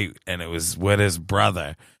fight and it was with his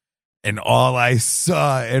brother. And all I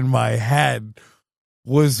saw in my head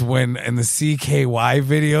was when in the CKY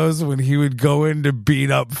videos when he would go in to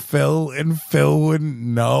beat up Phil and Phil wouldn't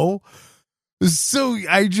know. So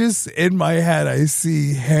I just, in my head, I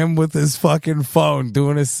see him with his fucking phone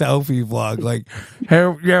doing a selfie vlog. Like,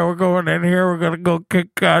 hey, yeah, we're going in here. We're going to go kick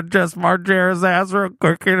Jess Margera's ass real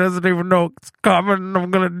quick. He doesn't even know it's coming.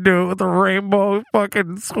 I'm going to do it with a rainbow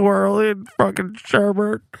fucking swirl in fucking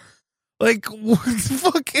sherbet. Like, what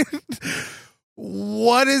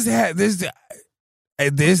is this?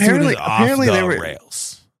 This dude is off the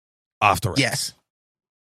rails. Off the rails. Yes.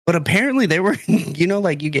 But apparently they were, you know,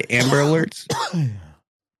 like you get Amber Alerts.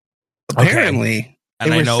 Apparently,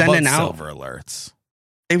 and they I were know sending about out Silver Alerts.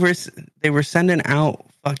 They were sending out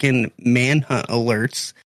fucking manhunt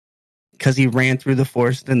alerts because he ran through the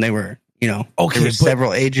forest, and they were, you know, there were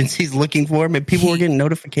several agencies looking for him, and people were getting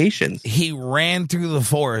notifications. He ran through the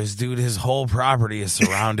forest, dude. His whole property is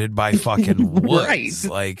surrounded by fucking woods.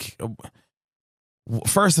 Right. Like,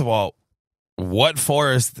 first of all, what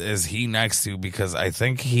forest is he next to? Because I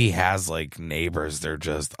think he has like neighbors. They're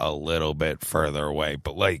just a little bit further away.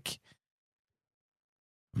 But like,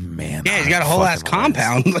 man, yeah, he's got a whole ass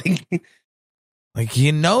compound. Like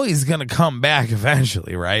you know, he's gonna come back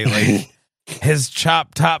eventually, right? Like his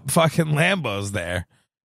chop top fucking Lambo's there.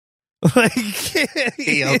 Like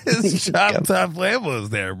his chop top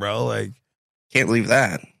Lambo's there, bro. Like can't leave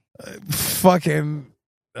that. Fucking,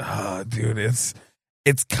 dude,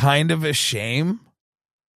 it's kind of a shame,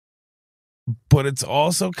 but it's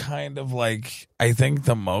also kind of like, I think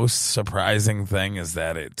the most surprising thing is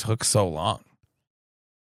that it took so long.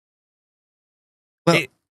 Well,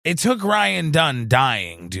 it took Ryan Dunn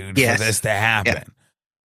dying, dude, for this to happen. Yep.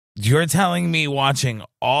 You're telling me watching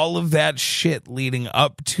all of that shit leading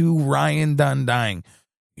up to Ryan Dunn dying,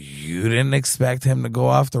 you didn't expect him to go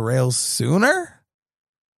off the rails sooner?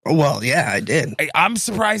 Well, yeah, I did. I'm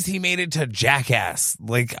surprised he made it to Jackass.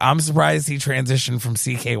 Like, I'm surprised he transitioned from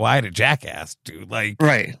CKY to Jackass, dude. Like,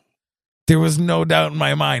 right. There was no doubt in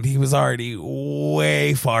my mind he was already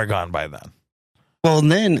way far gone by then. Well,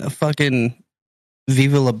 and then fucking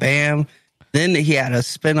Viva La Bam. Then he had a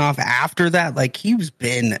spinoff after that. Like, he's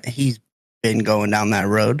been going down that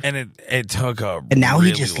road. And it took a And now really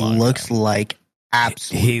he just long looks time. Like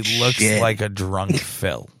absolute He looks shit. like a drunk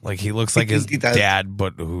Phil. Like he looks like his dad,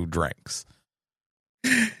 but who drinks.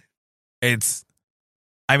 I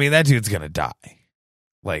mean, that dude's gonna die.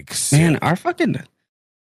 Like, soon. Man, our fucking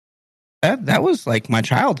that was like my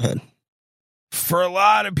childhood. For a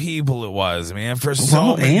lot of people, it was, man. For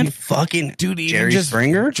so many, and fucking dude, even Jerry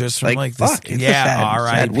Springer, just from like fuck, this, yeah.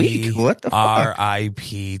 R.I.P. What the fuck?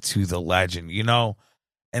 R.I.P. to the legend. You know.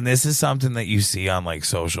 And this is something that you see on like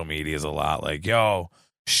social medias a lot. Like, yo,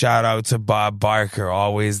 shout out to Bob Barker,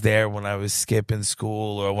 always there when I was skipping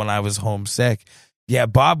school or when I was homesick. Yeah,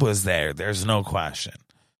 Bob was there. There's no question.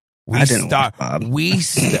 Listen,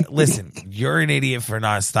 you're an idiot for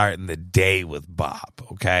not starting the day with Bob,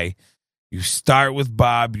 okay? You start with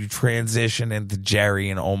Bob, you transition into Jerry,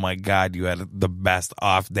 and oh my God, you had the best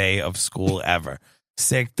off day of school ever.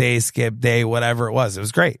 Sick day, skip day, whatever it was. It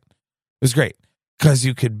was great. It was great. Because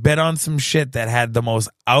you could bet on some shit that had the most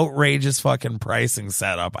outrageous fucking pricing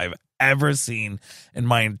setup I've ever seen in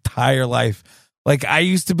my entire life. Like, I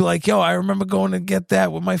used to be like, yo, I remember going to get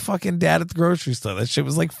that with my fucking dad at the grocery store. That shit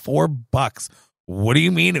was like $4. What do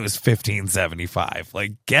you mean it was $15.75?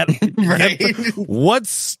 Like, what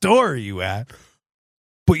store are you at?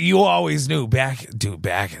 But you always knew back in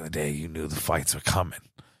the day, you knew the fights were coming.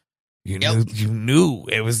 You knew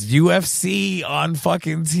it was UFC on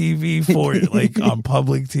fucking TV for you, like on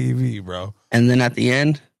public TV, bro. And then at the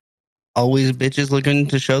end, always bitches looking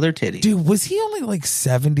to show their titties. Dude, was he only like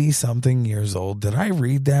 70 something years old? Did I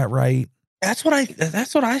read that right? That's what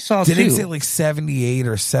I saw. Did it say like 78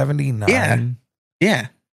 or 79? Yeah.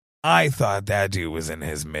 I thought that dude was in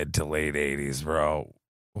his mid to late 80s, bro.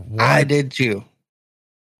 What? I did too.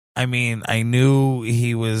 I mean, I knew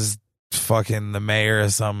he was fucking the mayor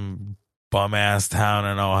of some bum ass town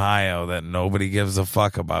in Ohio that nobody gives a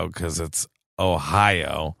fuck about because it's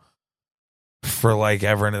Ohio for like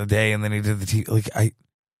ever in a day. And then he did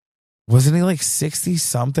wasn't he like 60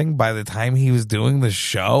 something by the time he was doing the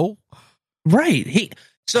show? Right. He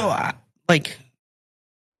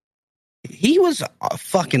was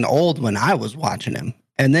fucking old when I was watching him.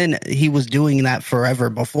 And then he was doing that forever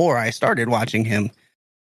before I started watching him.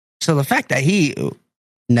 So the fact that he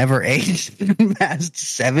never aged past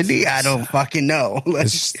 70. I don't fucking know.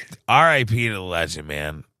 It's just R.I.P. to the legend,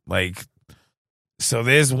 man. Like, so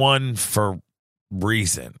there's one for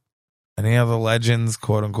recent. Any other legends,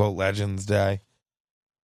 quote unquote legends, die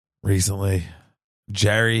recently?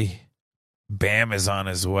 Jerry Bam is on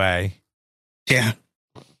his way. Yeah.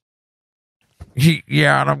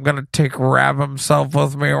 And I'm gonna take Rab himself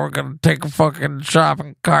with me. We're gonna take a fucking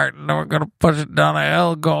shopping cart and then we're gonna push it down a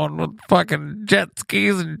hill going with fucking jet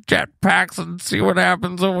skis and jet packs and see what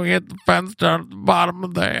happens when we hit the fence down at the bottom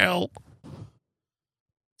of the hill.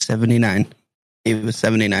 79. He was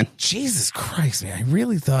 79. Jesus Christ, man. I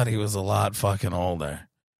really thought he was a lot fucking older.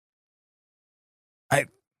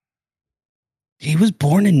 He was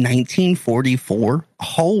born in 1944.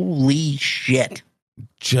 Holy shit.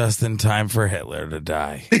 Just in time for Hitler to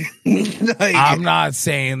die. Like, I'm not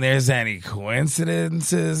saying there's any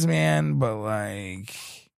coincidences, man, but like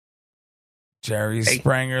Jerry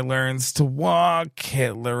Springer learns to walk,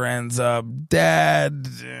 Hitler ends up dead.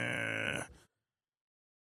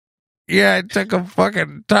 Yeah, I took a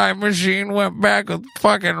fucking time machine, went back with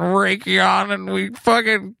fucking Reiki on, and we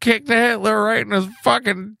fucking kicked Hitler right in his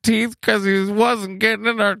fucking teeth because he wasn't getting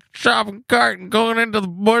in our shopping cart and going into the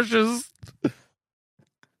bushes.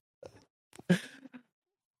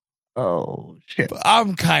 oh, shit.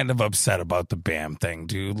 I'm kind of upset about the Bam thing,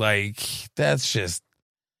 dude. Like, that's just,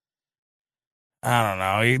 I don't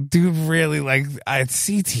know. Dude, really, like, it's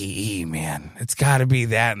CTE, man. It's got to be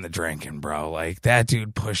that and the drinking, bro. Like, that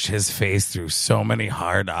dude pushed his face through so many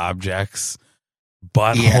hard objects,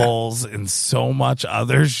 buttholes, and so much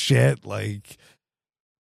other shit. Like,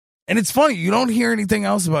 and it's funny, you don't hear anything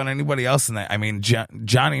else about anybody else in that. I mean,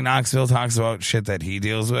 Johnny Knoxville talks about shit that he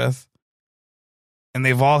deals with. And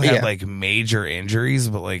they've all had, like, major injuries,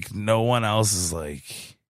 but, like, no one else is,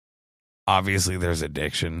 like, obviously there's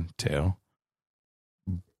addiction, too.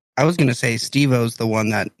 I was going to say Steve-O's the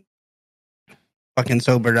one that fucking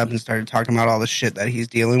sobered up and started talking about all the shit that he's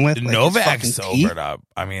dealing with. Like Novak sobered up.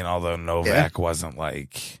 I mean, although Novak wasn't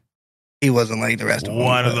like... He wasn't like the rest of them.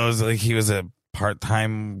 One of those, like, he was a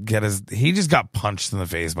part-time... He just got punched in the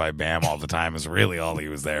face by Bam all the time is really all he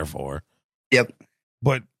was there for. Yep.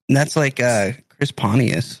 But... And that's like Chris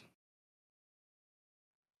Pontius.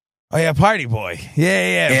 Oh, yeah, Party Boy.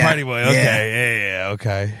 Yeah, Party Boy. Okay, yeah,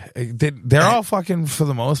 okay. They're all fucking, for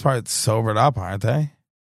the most part, sobered up, aren't they?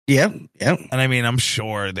 Yep. And I mean, I'm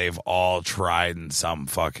sure they've all tried in some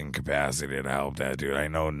fucking capacity to help that dude. I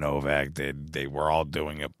know Novak did. They were all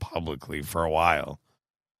doing it publicly for a while.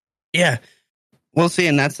 Yeah. Well, see,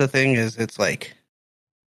 and that's the thing is it's like,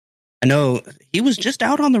 I know he was just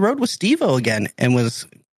out on the road with Steve-O again and was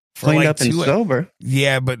cleaned like up and sober.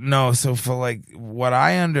 Yeah, but no. So for like what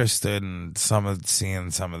I understood and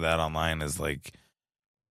seeing some of that online is like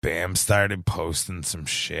Bam started posting some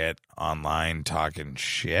shit online, talking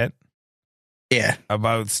shit. Yeah.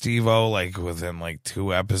 About Steve-O, like within like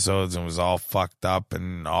 2 episodes, and was all fucked up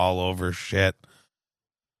and all over shit.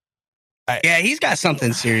 Yeah, he's got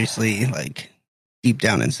something seriously like deep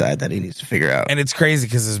down inside that he needs to figure out. And it's crazy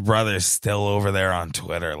because his brother's still over there on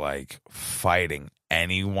Twitter, like fighting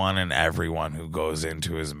anyone and everyone who goes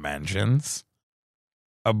into his mentions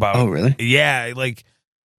about. Oh, really? Yeah, like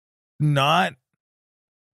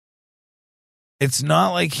it's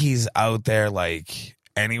not like he's out there like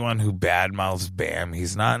anyone who badmouths Bam.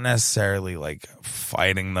 He's not necessarily like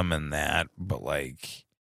fighting them in that, but like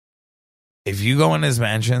if you go in his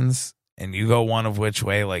mentions and you go one of which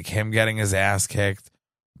way, like him getting his ass kicked,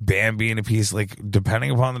 Bam being a piece, like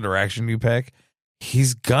depending upon the direction you pick,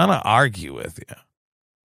 he's gonna argue with you.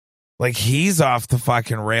 Like, he's off the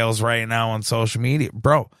fucking rails right now on social media.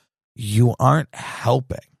 Bro, you aren't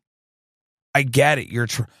helping. I get it.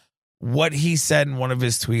 What he said in one of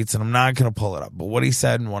his tweets, and I'm not going to pull it up, but what he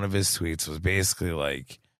said in one of his tweets was basically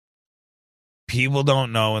like, people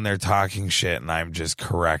don't know when they're talking shit, and I'm just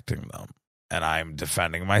correcting them. And I'm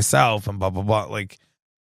defending myself, and blah, blah, blah. Like,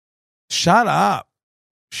 shut up.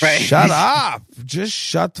 Right. Shut up. Just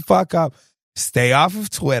shut the fuck up. Stay off of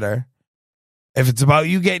Twitter. If it's about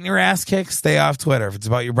you getting your ass kicked, stay off Twitter. If it's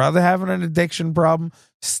about your brother having an addiction problem,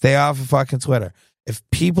 stay off of fucking Twitter. If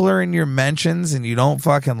people are in your mentions and you don't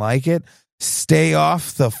fucking like it, stay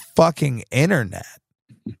off the fucking internet.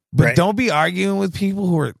 But don't be arguing with people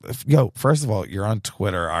who are, first of all, you're on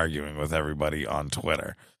Twitter arguing with everybody on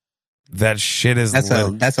Twitter. That shit is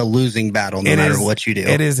that's a losing battle no matter what you do.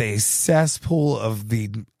 It is a cesspool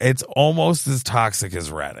it's almost as toxic as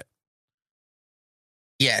Reddit.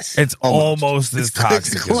 Yes. It's almost as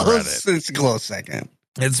toxic as Reddit. It's a close second.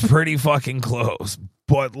 It's pretty fucking close.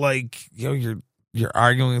 But like, you're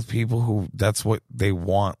arguing with people who that's what they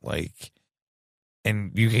want. Like,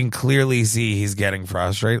 and you can clearly see he's getting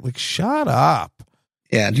frustrated. Like, shut up.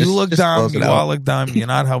 Yeah, You look dumb. You out. all look dumb. You're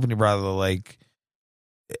not helping your brother. Like,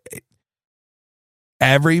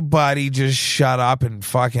 everybody just shut up and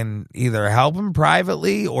fucking either help him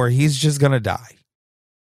privately or he's just going to die.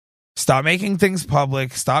 Stop making things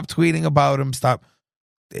public. Stop tweeting about him. Stop.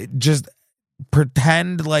 Just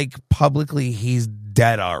pretend like publicly he's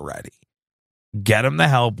dead already. Get him the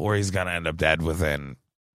help or he's going to end up dead within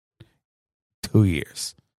 2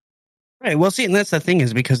 years. Right. Well, see, and that's the thing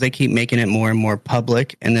is because they keep making it more and more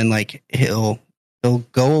public, and then like he'll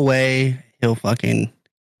go away, he'll fucking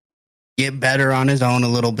get better on his own a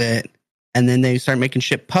little bit, and then they start making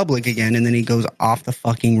shit public again, and then he goes off the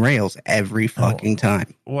fucking rails every fucking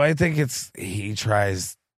time. Well, I think he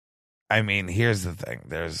tries. I mean, here's the thing.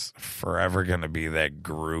 There's forever going to be that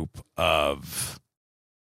group of,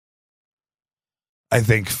 I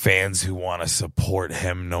think, fans who want to support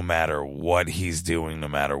him no matter what he's doing, no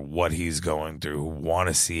matter what he's going through, who want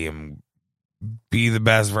to see him be the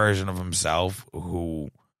best version of himself, who,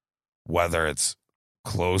 whether it's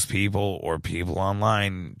close people or people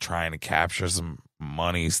online trying to capture some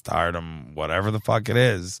money, stardom, whatever the fuck it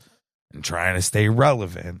is, and trying to stay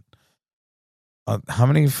relevant. How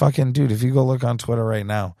many fucking, dude, if you go look on Twitter right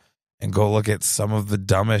now and go look at some of the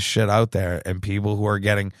dumbest shit out there and people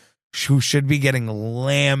who should be getting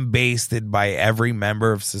lambasted by every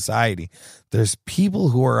member of society. There's people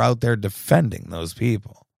who are out there defending those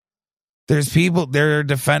people. There are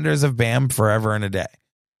defenders of Bam forever and a day.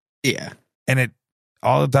 Yeah. And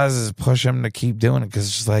all it does is push him to keep doing it because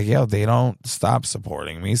it's just like, yo, they don't stop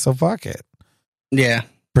supporting me, so fuck it. Yeah.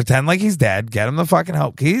 Pretend like he's dead. Get him the fucking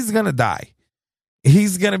help. He's going to die.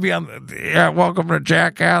 He's going to be on, welcome to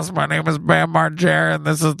Jackass. My name is Bam Margera, and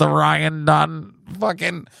this is the Ryan Dunn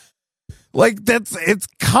fucking, like, it's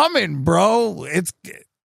coming, bro. It's,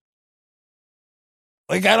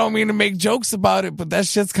 like, I don't mean to make jokes about it, but that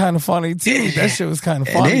shit's kind of funny, too. That shit was kind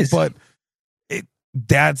of funny, but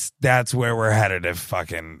that's where we're headed if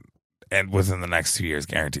fucking, and within the next 2 years,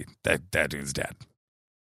 guaranteed, that dude's dead.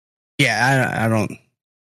 Yeah, I don't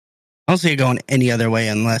see it going any other way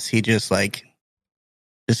unless he just, like,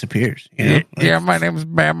 disappears, you know? Yeah, my name's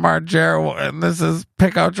Bam Margera, and this is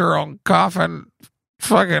Pick Out Your Own Coffin.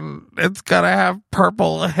 Fucking, it's gotta have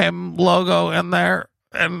purple him logo in there,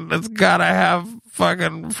 and it's gotta have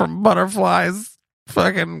fucking From Butterflies,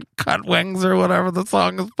 fucking Cut Wings or whatever the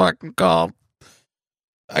song is fucking called.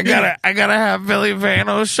 I gotta have Billy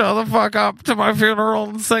Vano show the fuck up to my funeral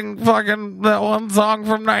and sing fucking that one song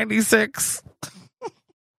from '96.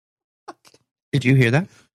 Did you hear that?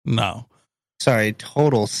 No. Sorry,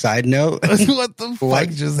 total side note. What the fuck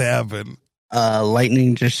just happened?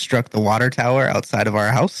 Lightning just struck the water tower outside of our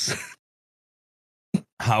house.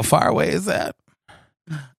 How far away is that?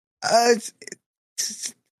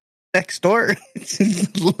 It's next door.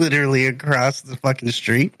 It's literally across the fucking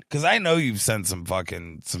street. Because I know you've sent some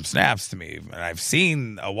snaps to me, and I've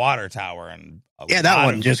seen a water tower. And that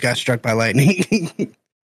one just got struck by lightning.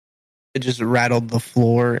 It just rattled the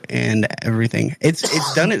floor and everything.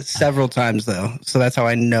 It's done it several times though, so that's how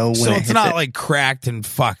I know when. So it's not like cracked and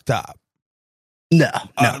fucked up. No.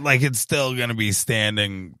 Like it's still gonna be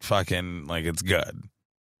standing, fucking like it's good.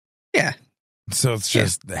 Yeah. So it's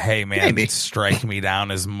just, hey man, strike me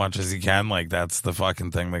down as much as you can. Like that's the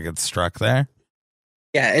fucking thing that gets struck there.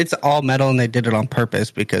 Yeah, it's all metal, and they did it on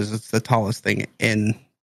purpose because it's the tallest thing in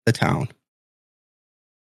the town.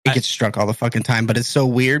 It gets struck all the fucking time, but it's so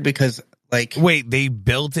weird because, like... Wait, they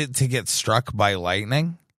built it to get struck by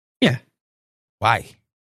lightning? Yeah. Why?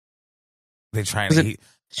 Are they trying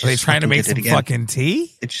to make some fucking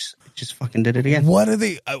tea? It just fucking did it again. What are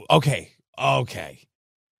they... Okay.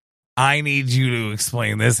 I need you to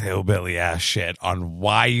explain this hillbilly ass shit on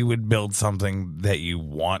why you would build something that you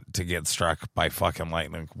want to get struck by fucking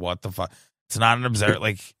lightning. What the fuck? It's not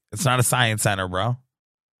an it's not a science center, bro.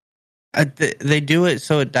 They do it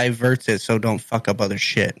so it diverts it, so don't fuck up other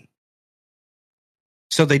shit.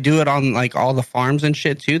 So they do it on like all the farms and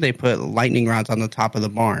shit too. They put lightning rods on the top of the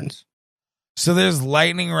barns. So there's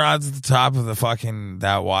lightning rods at the top of the fucking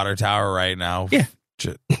that water tower right now. Yeah.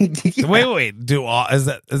 Yeah. Wait. Is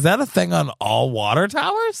that a thing on all water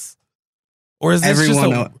towers? Or is this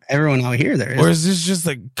everyone out here there is? Or is this just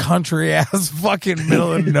a country ass fucking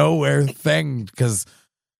middle of nowhere thing? Because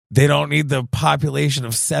they don't need the population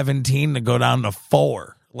of 17 to go down to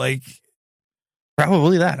 4. Like,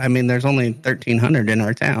 probably that. I mean, there's only 1,300 in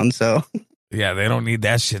our town, so. Yeah, they don't need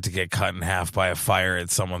that shit to get cut in half by a fire at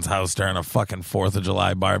someone's house during a fucking 4th of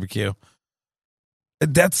July barbecue.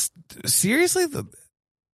 That's seriously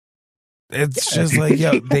It's just like,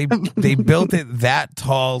 yo, they built it that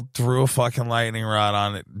tall, threw a fucking lightning rod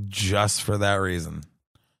on it just for that reason.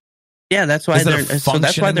 Yeah, that's why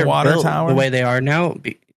they're water built tower the way they are now.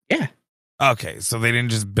 Yeah. Okay, so they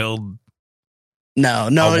didn't just build. No,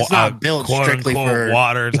 it's not built strictly for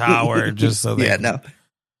water tower just so they. Yeah, no.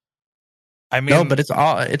 I mean, no, but it's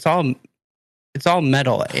all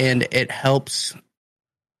metal, and it helps.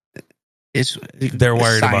 They're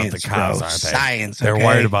worried about the cows, aren't they? Science. They're okay?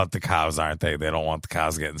 worried about the cows, aren't they? They don't want the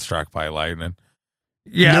cows getting struck by lightning.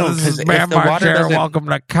 Yeah, No, this is 'cause Bam if the water Margera. doesn't- Welcome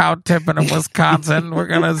to cow tipping in Wisconsin. We're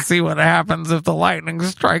gonna see what happens if the lightning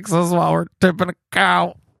strikes us while we're tipping a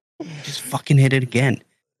cow. Just fucking hit it again.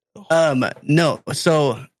 No,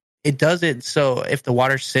 so it does it. So if the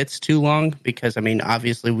water sits too long, because I mean,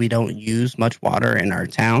 obviously we don't use much water in our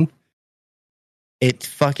town. It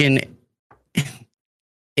fucking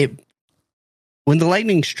it when the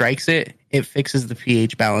lightning strikes it, it fixes the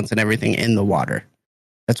pH balance and everything in the water.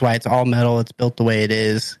 That's why it's all metal. It's built the way it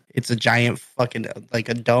is. It's a giant fucking like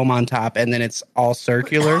a dome on top, and then it's all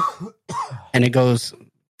circular, and it goes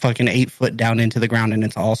fucking 8 foot down into the ground, and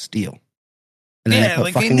it's all steel. And then they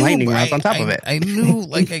put fucking lightning rods on top of it. I knew,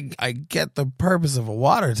 like, I get the purpose of a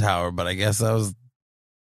water tower, but I guess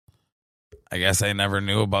I never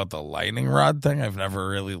knew about the lightning rod thing. I've never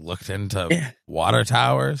really looked into water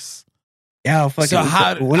towers. Yeah, I'll fucking. So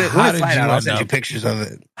when it did slide you out, I'll end send you up- pictures of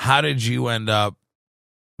it. How did you end up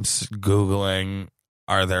Googling,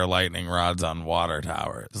 are there lightning rods on water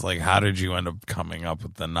towers? Like, how did you end up coming up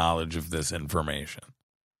with the knowledge of this information?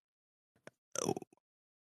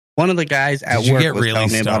 One of the guys at Did you work get was really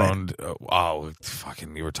telling me about it. stoned? Oh,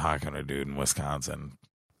 fucking, you were talking to a dude in Wisconsin.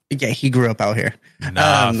 Yeah, he grew up out here.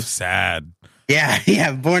 Enough, sad.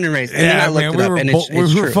 Yeah, born and raised. And then I looked it up, and it's we were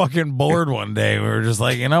true. fucking bored one day. We were just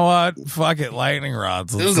like, you know what? Fuck it, lightning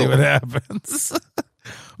rods. Let's see Google. what happens.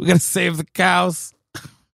 We're gonna save the cows.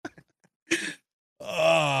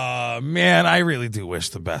 Oh man, I really do wish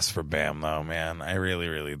the best for Bam, though, man. I really,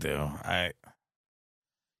 really do.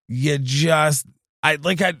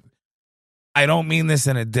 I don't mean this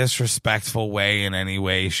in a disrespectful way in any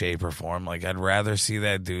way, shape, or form. Like, I'd rather see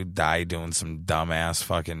that dude die doing some dumbass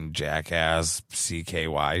fucking jackass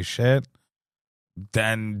CKY shit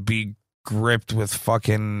than be gripped with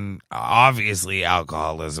fucking, obviously,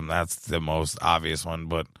 alcoholism. That's the most obvious one,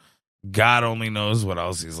 but God only knows what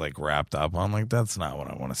else he's, like, wrapped up on. Like, that's not what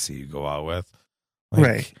I want to see you go out with. Like,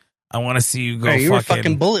 Right. I want to see you go You were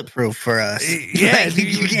fucking bulletproof for us. Yeah,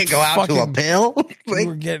 you can't go out to a pill. We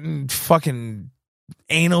were getting fucking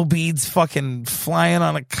anal beads fucking flying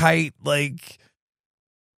on a kite. Like,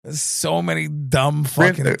 there's so many dumb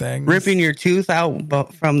fucking things. Ripping your tooth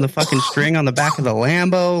out from the fucking string on the back of the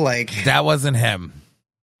Lambo. Like, that wasn't him.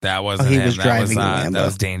 That wasn't he him. was driving the Lambo. That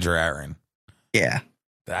was Danger Aaron. Yeah.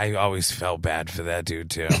 I always felt bad for that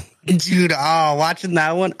dude too. Dude, watching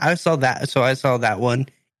that one, I saw that. So I saw that one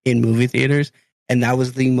in movie theaters, and that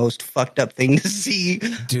was the most fucked up thing to see,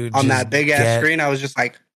 dude, on that big ass screen. I was just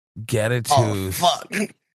like, get a tooth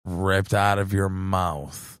ripped out of your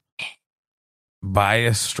mouth by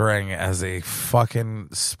a string as a fucking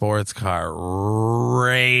sports car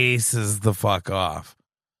races the fuck off.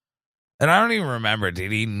 And I don't even remember,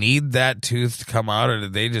 did he need that tooth to come out, or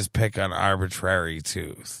did they just pick an arbitrary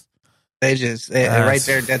tooth? They just right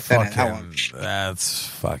there, dead center. That one. That's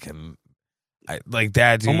fucking like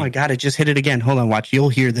that, dude. Oh my god! It just hit it again. Hold on, watch. You'll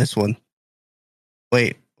hear this one.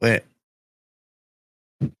 Wait. I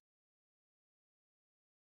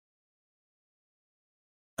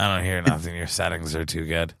don't hear nothing. Your settings are too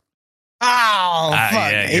good. Oh fuck!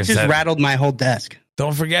 Yeah, it just rattled my whole desk.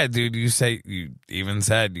 Don't forget, dude. You say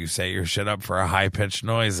your shit up for a high pitched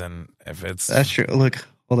noise, and if it's that's true. Look,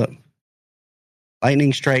 hold up.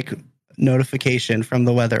 Lightning strike notification from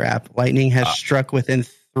the weather app. Lightning has struck within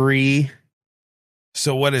 3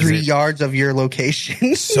 yards of your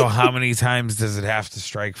location. So how many times does it have to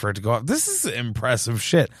strike for it to go up? This is impressive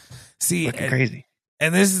shit. See, crazy.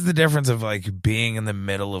 And this is the difference of like being in the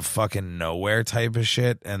middle of fucking nowhere type of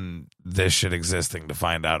shit and this shit existing to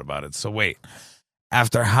find out about it. So wait,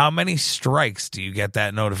 after how many strikes do you get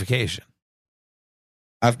that notification?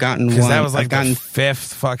 I've gotten one. Because that was like the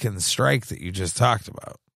 5th fucking strike that you just talked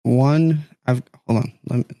about. One. Hold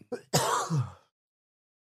on.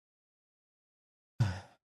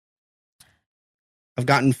 I've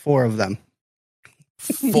gotten 4 of them.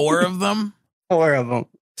 4 of them? 4 of them.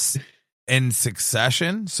 In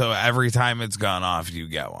succession? So every time it's gone off, you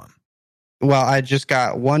get one. Well, I just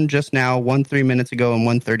got one just now, one 3 minutes ago, and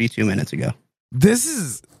one 32 minutes ago.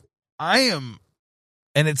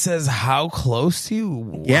 And it says how close to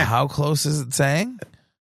you? Yeah. How close is it saying?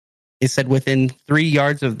 It said within 3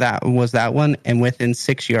 yards of that was that one, and within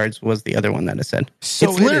 6 yards was the other one that it said. So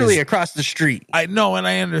it's literally across the street. I know, and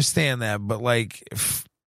I understand that, but like,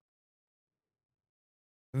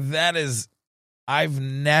 that is, I've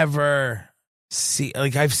never seen,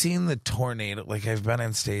 like, I've seen the tornado, like, I've been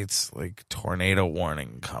in states, like, tornado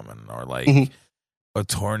warning coming, or like a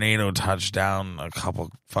tornado touchdown a couple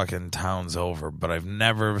fucking towns over, but I've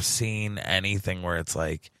never seen anything where it's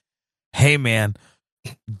like, hey, man,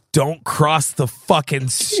 don't cross the fucking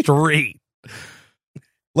street.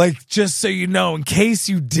 Like, just so you know, in case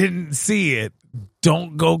you didn't see it,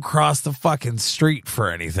 don't go cross the fucking street for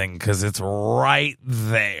anything, because it's right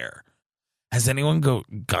there. Has anyone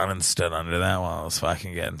gone and stood under that while I was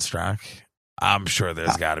fucking getting struck? I'm sure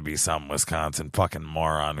there's got to be some Wisconsin fucking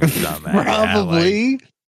moron who's done that. Probably.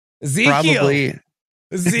 Yeah, like, Ezekiel.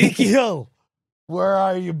 Ezekiel, where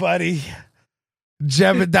are you, buddy?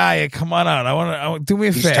 Jebediah, come on out. I want do me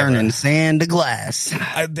a favor. He's turning sand to glass.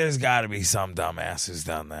 There's got to be some dumbass who's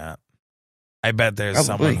done that. I bet there's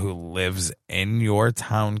someone who lives in your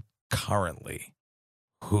town currently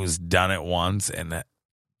who's done it once and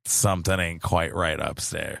something ain't quite right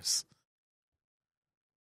upstairs.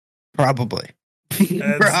 Probably.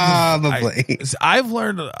 I've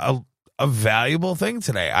learned a valuable thing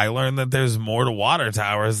today. I learned that there's more to water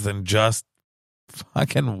towers than just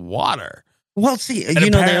fucking water. Well, see,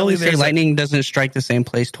 and they always say lightning doesn't strike the same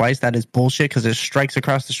place twice. That is bullshit, because it strikes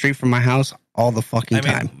across the street from my house all the fucking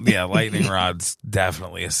time. Yeah, lightning rods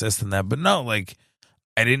definitely assist in that. But no, like,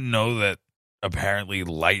 I didn't know that apparently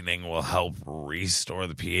lightning will help restore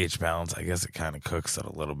the pH balance. I guess it kind of cooks it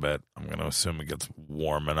a little bit. I'm going to assume it gets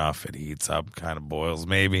warm enough. It heats up, kind of boils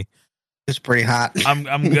maybe. It's pretty hot. I'm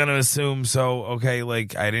going to assume so. Okay,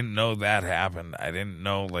 like, I didn't know that happened. I didn't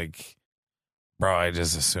know, like, bro, I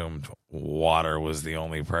just assumed water was the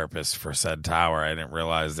only purpose for said tower. I didn't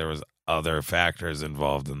realize there was other factors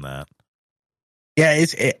involved in that. Yeah,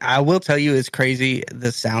 I will tell you, it's crazy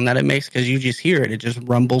the sound that it makes, because you just hear it. It just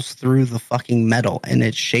rumbles through the fucking metal and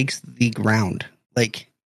it shakes the ground.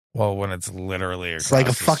 Like, well, when it's literally it's like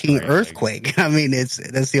a fucking earthquake. Like, I mean,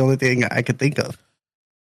 that's the only thing I could think of.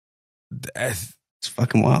 It's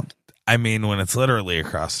fucking wild. I mean, when it's literally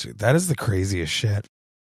across the street, that is the craziest shit.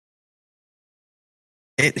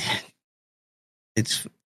 It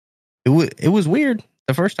was weird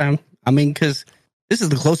the first time. I mean, because this is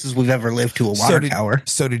the closest we've ever lived to a water tower.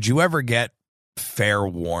 So did you ever get fair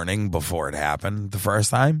warning before it happened the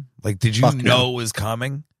first time? Like, did you know it was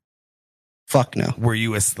coming? Fuck no. Were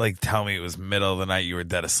you like, tell me it was middle of the night, you were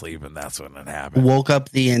dead asleep, and that's when it happened? Woke up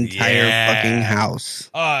the entire fucking house.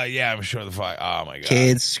 Oh, yeah, I'm sure the fuck. Oh, my God.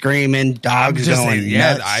 Kids screaming, dogs going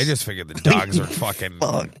nuts. I just figured the dogs are fucking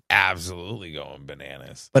absolutely going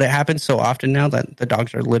bananas. But it happens so often now that the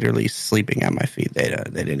dogs are literally sleeping at my feet. They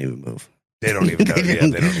didn't even move. They don't even know.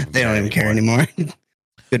 They don't even care anymore.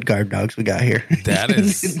 Good guard dogs we got here. That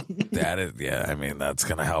is, yeah, I mean, that's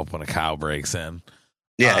going to help when a cow breaks in.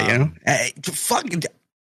 Yeah, fuck.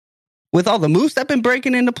 With all the moose that been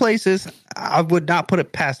breaking into places, I would not put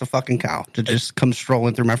it past a fucking cow to just come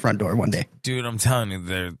strolling through my front door one day. Dude, I'm telling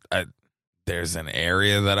you, there's an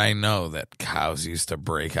area that I know that cows used to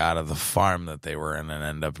break out of the farm that they were in and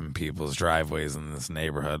end up in people's driveways in this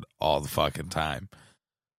neighborhood all the fucking time.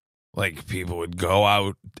 Like, people would go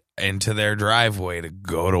out into their driveway to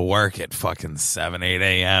go to work at fucking 7, 8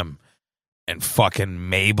 a.m. And fucking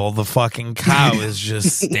Mabel, the fucking cow, is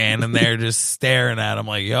just standing there just staring at him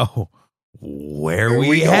like, yo, where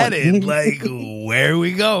we headed? Like, where are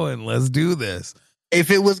we going? Let's do this. If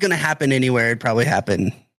it was going to happen anywhere, it'd probably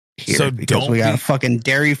happen here. So because we got a fucking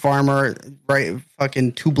dairy farmer right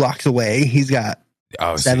fucking 2 blocks away. He's got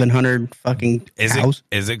 700 fucking cows.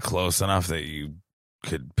 Is it close enough that you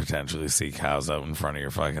could potentially see cows out in front of your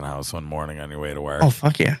fucking house one morning on your way to work? Oh,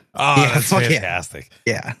 fuck yeah. Oh, yeah, that's fantastic.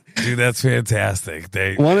 Yeah. Dude, that's fantastic.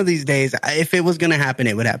 One of these days, if it was going to happen,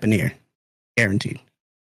 it would happen here. Guaranteed.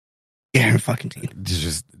 Guaranteed.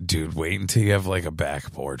 Dude, wait until you have like a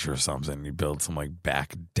back porch or something. You build some like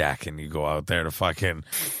back deck and you go out there to fucking,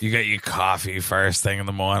 you get your coffee first thing in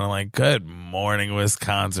the morning. Like, good morning,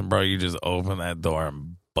 Wisconsin, bro. You just open that door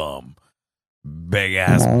and boom. Big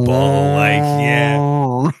ass bull, like,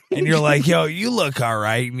 yeah. And you're like, yo, you look all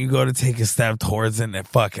right. And you go to take a step towards it and it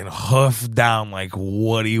fucking hoof down, like,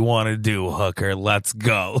 what do you want to do, hooker? Let's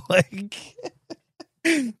go. Like,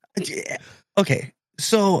 okay,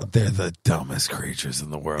 so they're the dumbest creatures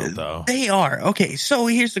in the world, though. They are. Okay, so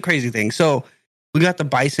here's the crazy thing. So we got the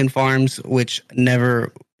bison farms, which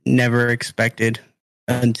never expected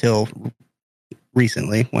until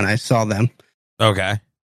recently when I saw them. Okay.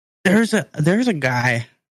 There's a guy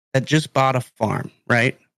that just bought a farm,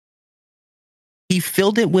 right? He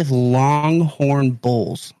filled it with longhorn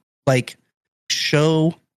bulls, like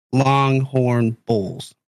show longhorn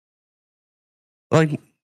bulls. Like,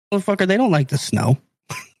 motherfucker, they don't like the snow.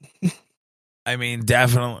 I mean,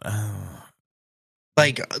 definitely.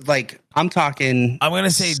 Like I'm talking. I'm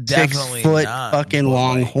gonna say 6 definitely foot not, fucking but,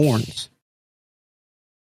 longhorns.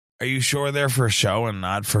 Are you sure they're for show and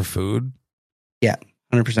not for food? Yeah,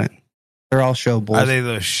 100%. They're all show bulls. Are they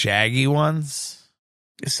those shaggy ones?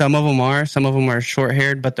 Some of them are. Some of them are short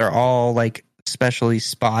haired, but they're all like specially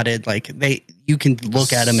spotted. Like you can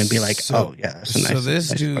look at them and be like, "Oh yeah, that's a nice." So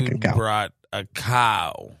this nice dude cow. brought a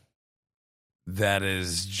cow that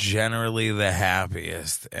is generally the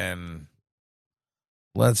happiest and,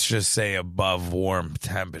 let's just say, above warm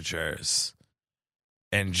temperatures,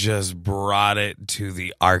 and just brought it to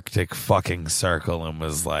the Arctic fucking circle and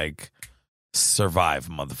was like, survive,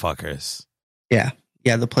 motherfuckers. Yeah.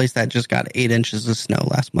 The place that just got 8 inches of snow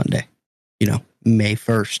last Monday. May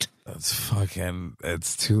 1st.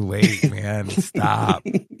 It's too late, man. Stop.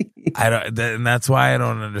 And that's why I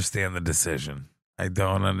don't understand the decision. I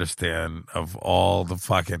don't understand of all the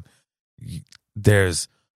fucking, there's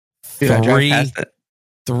Dude,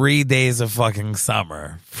 3 days of fucking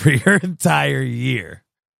summer for your entire year.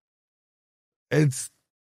 It's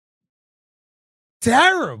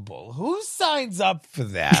terrible. Who signs up for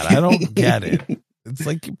that? I don't get it. It's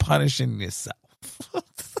like you're punishing yourself.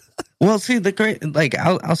 Well, see,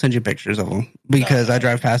 I'll send you pictures of them because I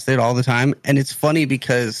drive past it all the time. And it's funny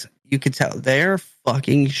because you could tell they're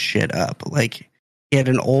fucking shit up. Like, he had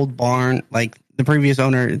an old barn, like the previous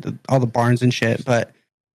owner, all the barns and shit. But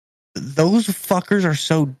those fuckers are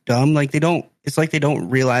so dumb. Like, it's like they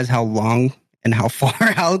don't realize how long and how far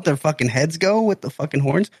out their fucking heads go with the fucking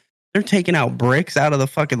horns. They're taking out bricks out of the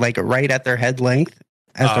fucking, like, right at their head length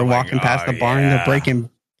as they're walking past the barn. They're breaking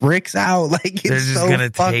bricks out. Like, they're it's just so gonna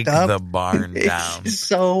fucked take up. the barn down. It's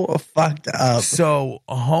so fucked up. So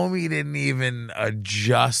homie didn't even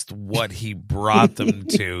adjust what he brought them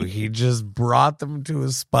to. He just brought them to a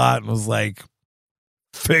spot and was like,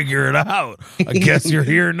 figure it out. I guess you're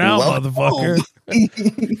here now, motherfucker.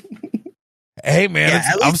 Hey man,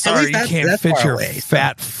 I'm sorry you can't fit your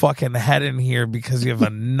fat fucking head in here because you have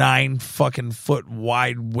a 9 fucking foot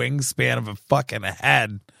wide wingspan of a fucking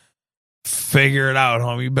head. Figure it out,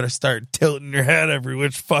 homie. You better start tilting your head every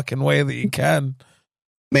which fucking way that you can.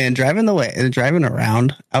 Man, driving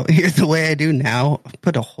around out here the way I do now,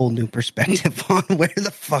 put a whole new perspective on where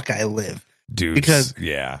the fuck I live. Dude, because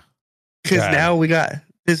now we got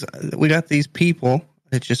these people.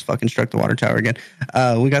 It just fucking struck the water tower again.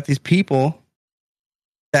 We got these people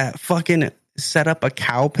that fucking set up a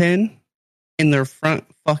cow pen in their front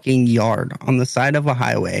fucking yard on the side of a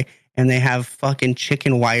highway, and they have fucking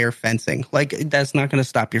chicken wire fencing. Like, that's not going to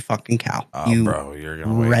stop your fucking cow. Bro, you're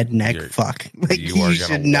gonna redneck fuck. Like, you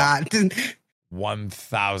should not.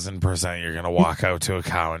 1,000% you're gonna walk out to a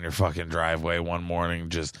cow in your fucking driveway one morning,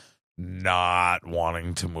 just not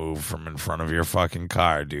wanting to move from in front of your fucking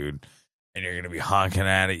car, dude. And you're gonna be honking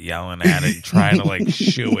at it, yelling at it, trying to like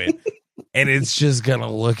shoo it. And it's just gonna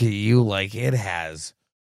look at you like it has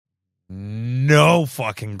no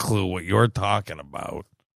fucking clue what you're talking about.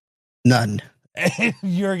 None. And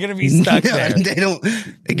you're gonna be stuck there.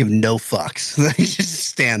 They give no fucks. They just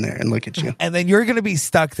stand there and look at you. And then you're gonna be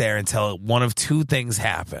stuck there until one of two things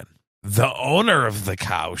happen. The owner of the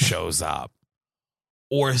cow shows up,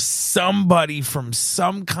 or somebody from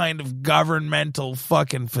some kind of governmental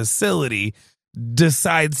fucking facility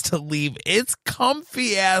decides to leave its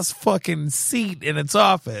comfy ass fucking seat in its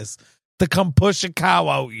office to come push a cow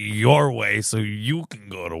out your way so you can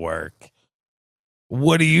go to work.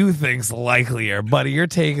 What do you think's likelier, buddy? You're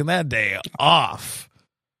taking that day off.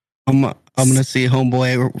 I'm gonna see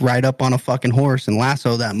homeboy ride up on a fucking horse and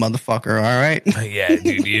lasso that motherfucker. All right. Yeah,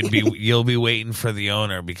 dude, you'll be waiting for the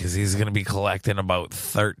owner because he's gonna be collecting about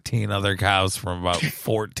 13 other cows from about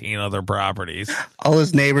 14 other properties. All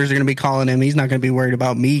his neighbors are gonna be calling him. He's not gonna be worried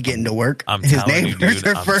about me getting to work. His neighbors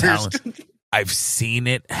are first. I've seen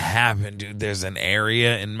it happen, dude. There's an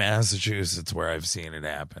area in Massachusetts where I've seen it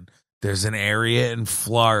happen. There's an area in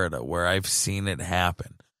Florida where I've seen it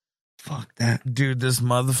happen. Fuck that. Dude, this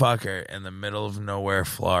motherfucker in the middle of nowhere,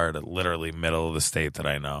 Florida, literally middle of the state that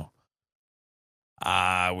I know.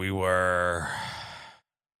 We were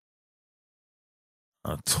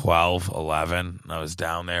 12, 11. And I was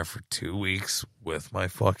down there for 2 weeks with my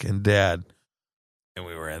fucking dad. And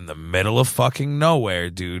we were in the middle of fucking nowhere,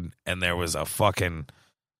 dude. And there was it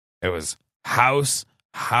was house,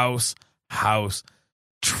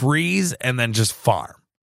 trees, and then just farm.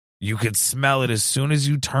 You could smell it as soon as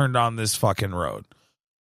you turned on this fucking road.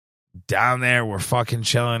 Down there, we're fucking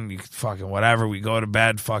chilling. You fucking whatever. We go to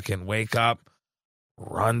bed, fucking wake up,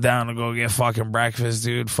 run down to go get fucking breakfast,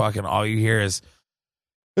 dude. Fucking all you hear is,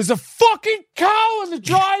 there's a fucking cow in the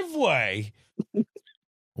driveway.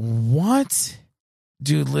 What?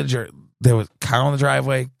 Dude, legit. There was cow in the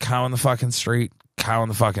driveway, cow in the fucking street, cow in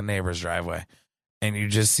the fucking neighbor's driveway. And you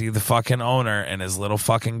just see the fucking owner in his little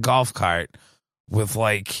fucking golf cart with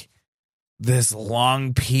like this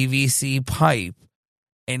long PVC pipe.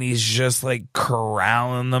 And he's just like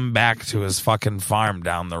corralling them back to his fucking farm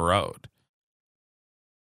down the road.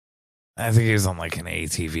 I think he was on like an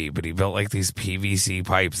ATV, but he built like these PVC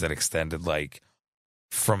pipes that extended like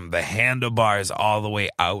from the handlebars all the way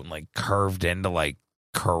out and like curved in to like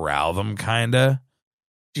corral them kind of.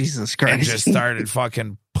 Jesus Christ. And just started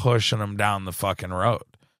fucking pushing them down the fucking road.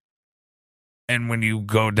 And when you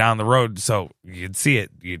go down the road, so you'd see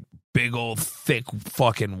it, you'd big old thick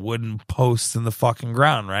fucking wooden posts in the fucking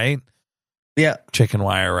ground, right? Yeah. Chicken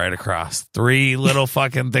wire right across. 3 little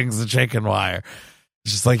fucking things of chicken wire.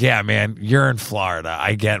 It's just like, yeah, man, you're in Florida.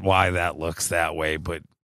 I get why that looks that way, but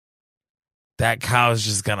that cow's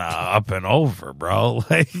just gonna up and over, bro.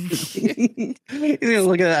 Like, he's gonna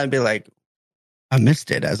look at that and be like, I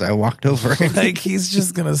missed it as I walked over. Like, he's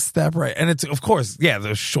just gonna step right. And it's, of course, yeah,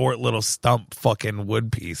 those short little stump fucking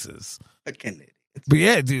wood pieces. But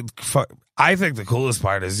yeah, dude, I think the coolest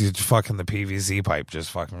part is you fucking the PVC pipe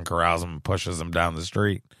just fucking corrals them and pushes them down the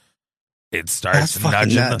street. It starts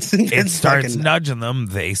nudging them. It starts nudging them.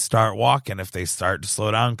 They start walking. If they start to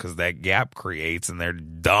slow down because that gap creates and they're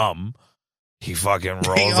dumb, he fucking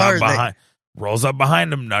rolls up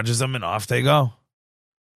behind them, nudges them, and off they go.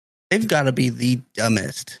 They've got to be the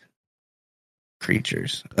dumbest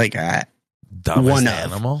creatures. Like, dumbest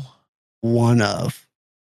animal? One of.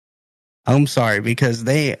 I'm sorry, because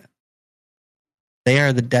they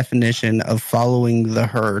are the definition of following the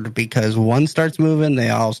herd, because one starts moving, they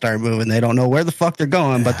all start moving. They don't know where the fuck they're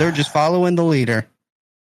going, but they're just following the leader.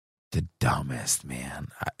 The dumbest, man.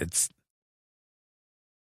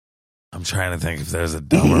 I'm trying to think if there's a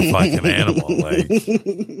dumber fucking animal.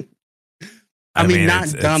 Like, I mean, not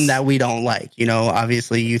dumb that we don't like. You know,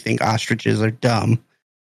 obviously you think ostriches are dumb,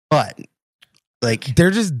 but like,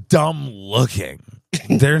 they're just dumb looking.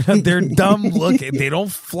 They're dumb looking. They don't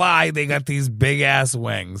fly. They got these big ass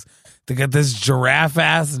wings. They got this giraffe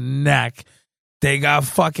ass neck. They got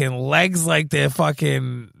fucking legs like they're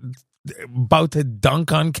fucking about to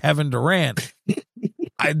dunk on Kevin Durant.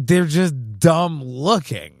 They're just dumb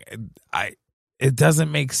looking. It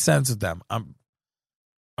doesn't make sense with them. I'm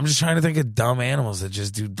just trying to think of dumb animals that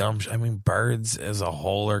just do dumb I mean, birds as a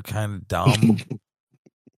whole are kind of dumb.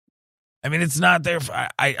 I mean, it's not their.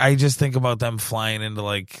 I just think about them flying into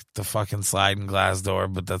like the fucking sliding glass door,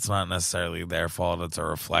 but that's not necessarily their fault. It's a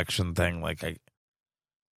reflection thing. Like,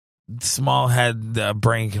 small head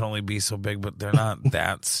brain can only be so big, but they're not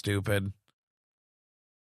that stupid.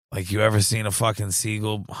 Like, you ever seen a fucking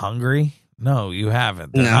seagull hungry? No, you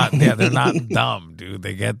haven't. They're not. Yeah, they're not dumb, dude.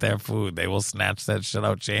 They get their food. They will snatch that shit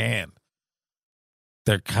out your hand.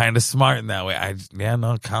 They're kind of smart in that way.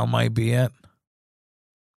 Cow might be it.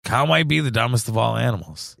 Cow might be the dumbest of all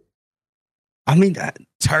animals. I mean,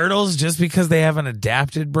 turtles, just because they haven't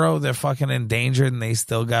adapted, bro, they're fucking endangered and they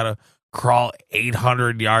still gotta crawl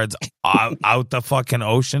 800 yards out the fucking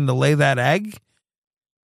ocean to lay that egg.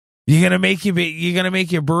 You're gonna make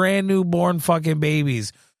your brand new born fucking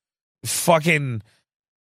babies fucking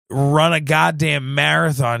run a goddamn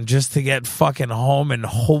marathon just to get fucking home and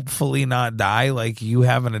hopefully not die. Like, you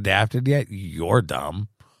haven't adapted yet. You're dumb.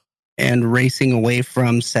 And racing away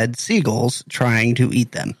from said seagulls trying to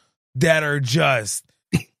eat them. That are just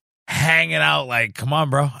hanging out like, come on,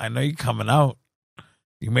 bro. I know you're coming out.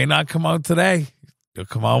 You may not come out today. You'll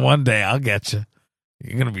come out one day. I'll get you.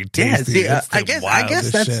 You're going to be tasty. Yeah, see, I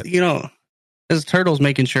guess that's, shit. You know, as turtles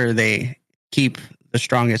making sure they keep the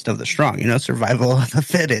strongest of the strong, you know, survival of the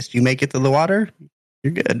fittest. You make it to the water,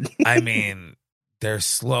 you're good. I mean, they're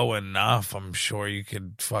slow enough. I'm sure you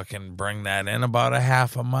could fucking bring that in about a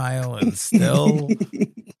half a mile and still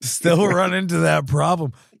run into that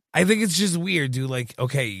problem. I think it's just weird, dude. Like,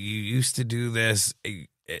 okay, you used to do this.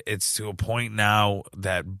 It's to a point now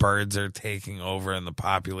that birds are taking over in the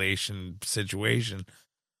population situation.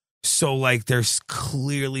 So, like, they're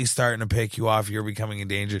clearly starting to pick you off. You're becoming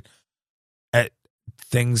endangered.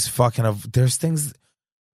 There's things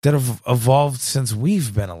that have evolved since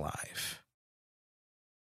we've been alive.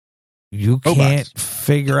 You can't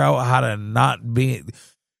figure out how to not be.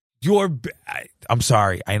 I'm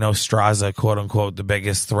sorry. I know straws are, quote unquote, the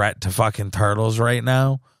biggest threat to fucking turtles right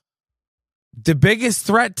now. The biggest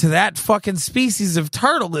threat to that fucking species of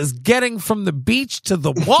turtle is getting from the beach to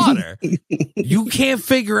the water. You can't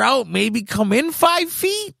figure out, maybe come in 5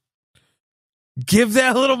 feet? Give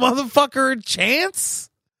that little motherfucker a chance?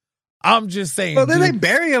 I'm just saying. Well, then they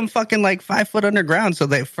bury them fucking like 5 foot underground. So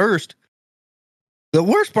they first, the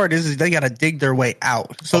worst part is they got to dig their way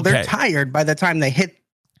out. So they're tired by the time they hit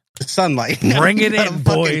the sunlight. Bring it in,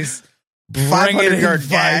 boys. Bring it in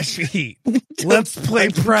 5 feet. Let's play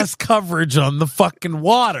press coverage on the fucking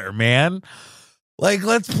water, man. Like,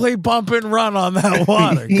 let's play bump and run on that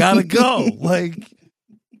water. Gotta go. Like,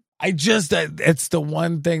 it's the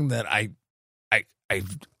one thing that I've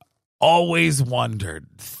always wondered.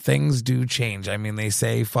 Things do change. I mean, they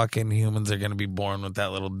say fucking humans are going to be born with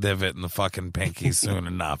that little divot in the fucking pinky soon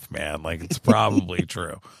enough, man. Like, it's probably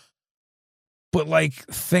true. But, like,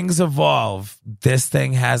 things evolve. This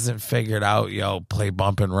thing hasn't figured out, play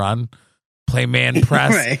bump and run. Play man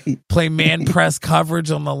press. Right. Play man press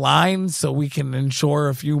coverage on the line so we can ensure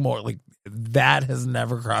a few more. Like, that has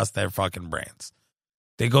never crossed their fucking brains.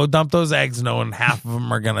 They go dump those eggs knowing half of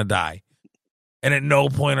them are going to die. And at no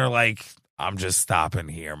point are like, I'm just stopping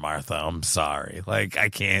here, Martha. I'm sorry. Like, I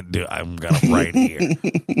can't do it. I'm going to right here.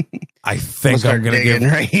 I think I'm going to give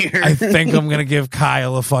right here. I think I'm going to give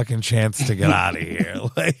Kyle a fucking chance to get out of here.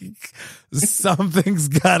 Like, something's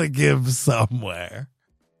got to give somewhere.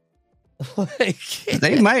 Like,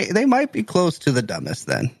 they might be close to the dumbest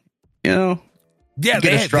then. Yeah, you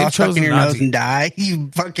get a straw stuck in your nose and die.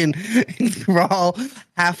 You fucking crawl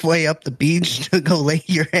halfway up the beach to go lay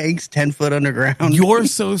your eggs 10 foot underground. You're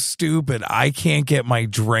so stupid. I can't get my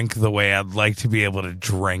drink the way I'd like to be able to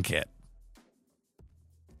drink it.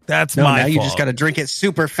 That's my fault. You just got to drink it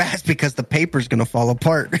super fast because the paper's going to fall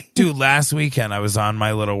apart. Dude, last weekend I was on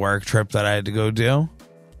my little work trip that I had to go do.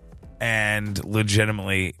 And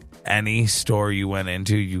legitimately, any store you went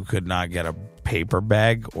into, you could not get a paper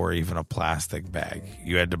bag or even a plastic bag.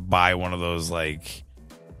 You had to buy one of those, like,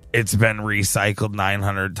 it's been recycled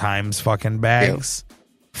 900 times fucking bags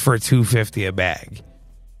for $2.50 a bag.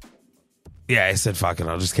 Yeah, I said, fuck it,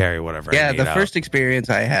 I'll just carry whatever I need the first experience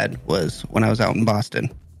I had was when I was out in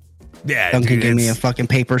Boston. Yeah, Duncan gave me a fucking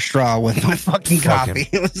paper straw with my fucking coffee.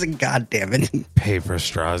 It was a goddamn it. Paper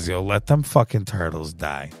straws, let them fucking turtles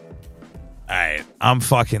die. All right, I'm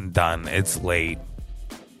fucking done. It's late.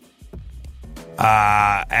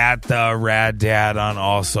 At TheRadDad on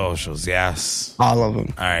all socials, yes. All of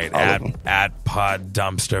them. All right, at Pod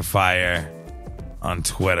Dumpster Fire on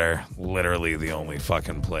Twitter. Literally the only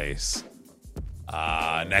fucking place.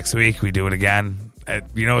 Next week, we do it again.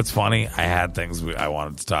 You know what's funny? I had things I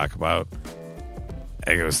wanted to talk about. I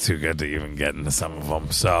think it was too good to even get into some of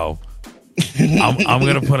them. So I'm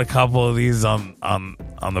gonna put a couple of these on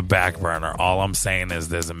the back burner. All I'm saying is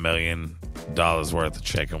there's $1 million worth of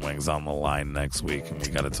chicken wings on the line next week, and we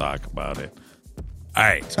got to talk about it. All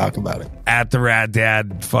right, talk about it. At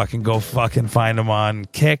TheRadDad, fucking go fucking find them on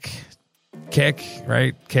Kick,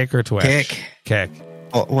 right? Kick or Twitch? Kick.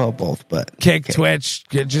 Well, both, but Kick. Twitch.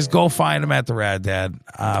 Just go find them at TheRadDad.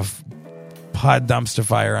 Pod Dumpster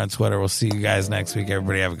Fire on Twitter. We'll see you guys next week.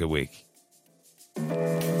 Everybody have a good week.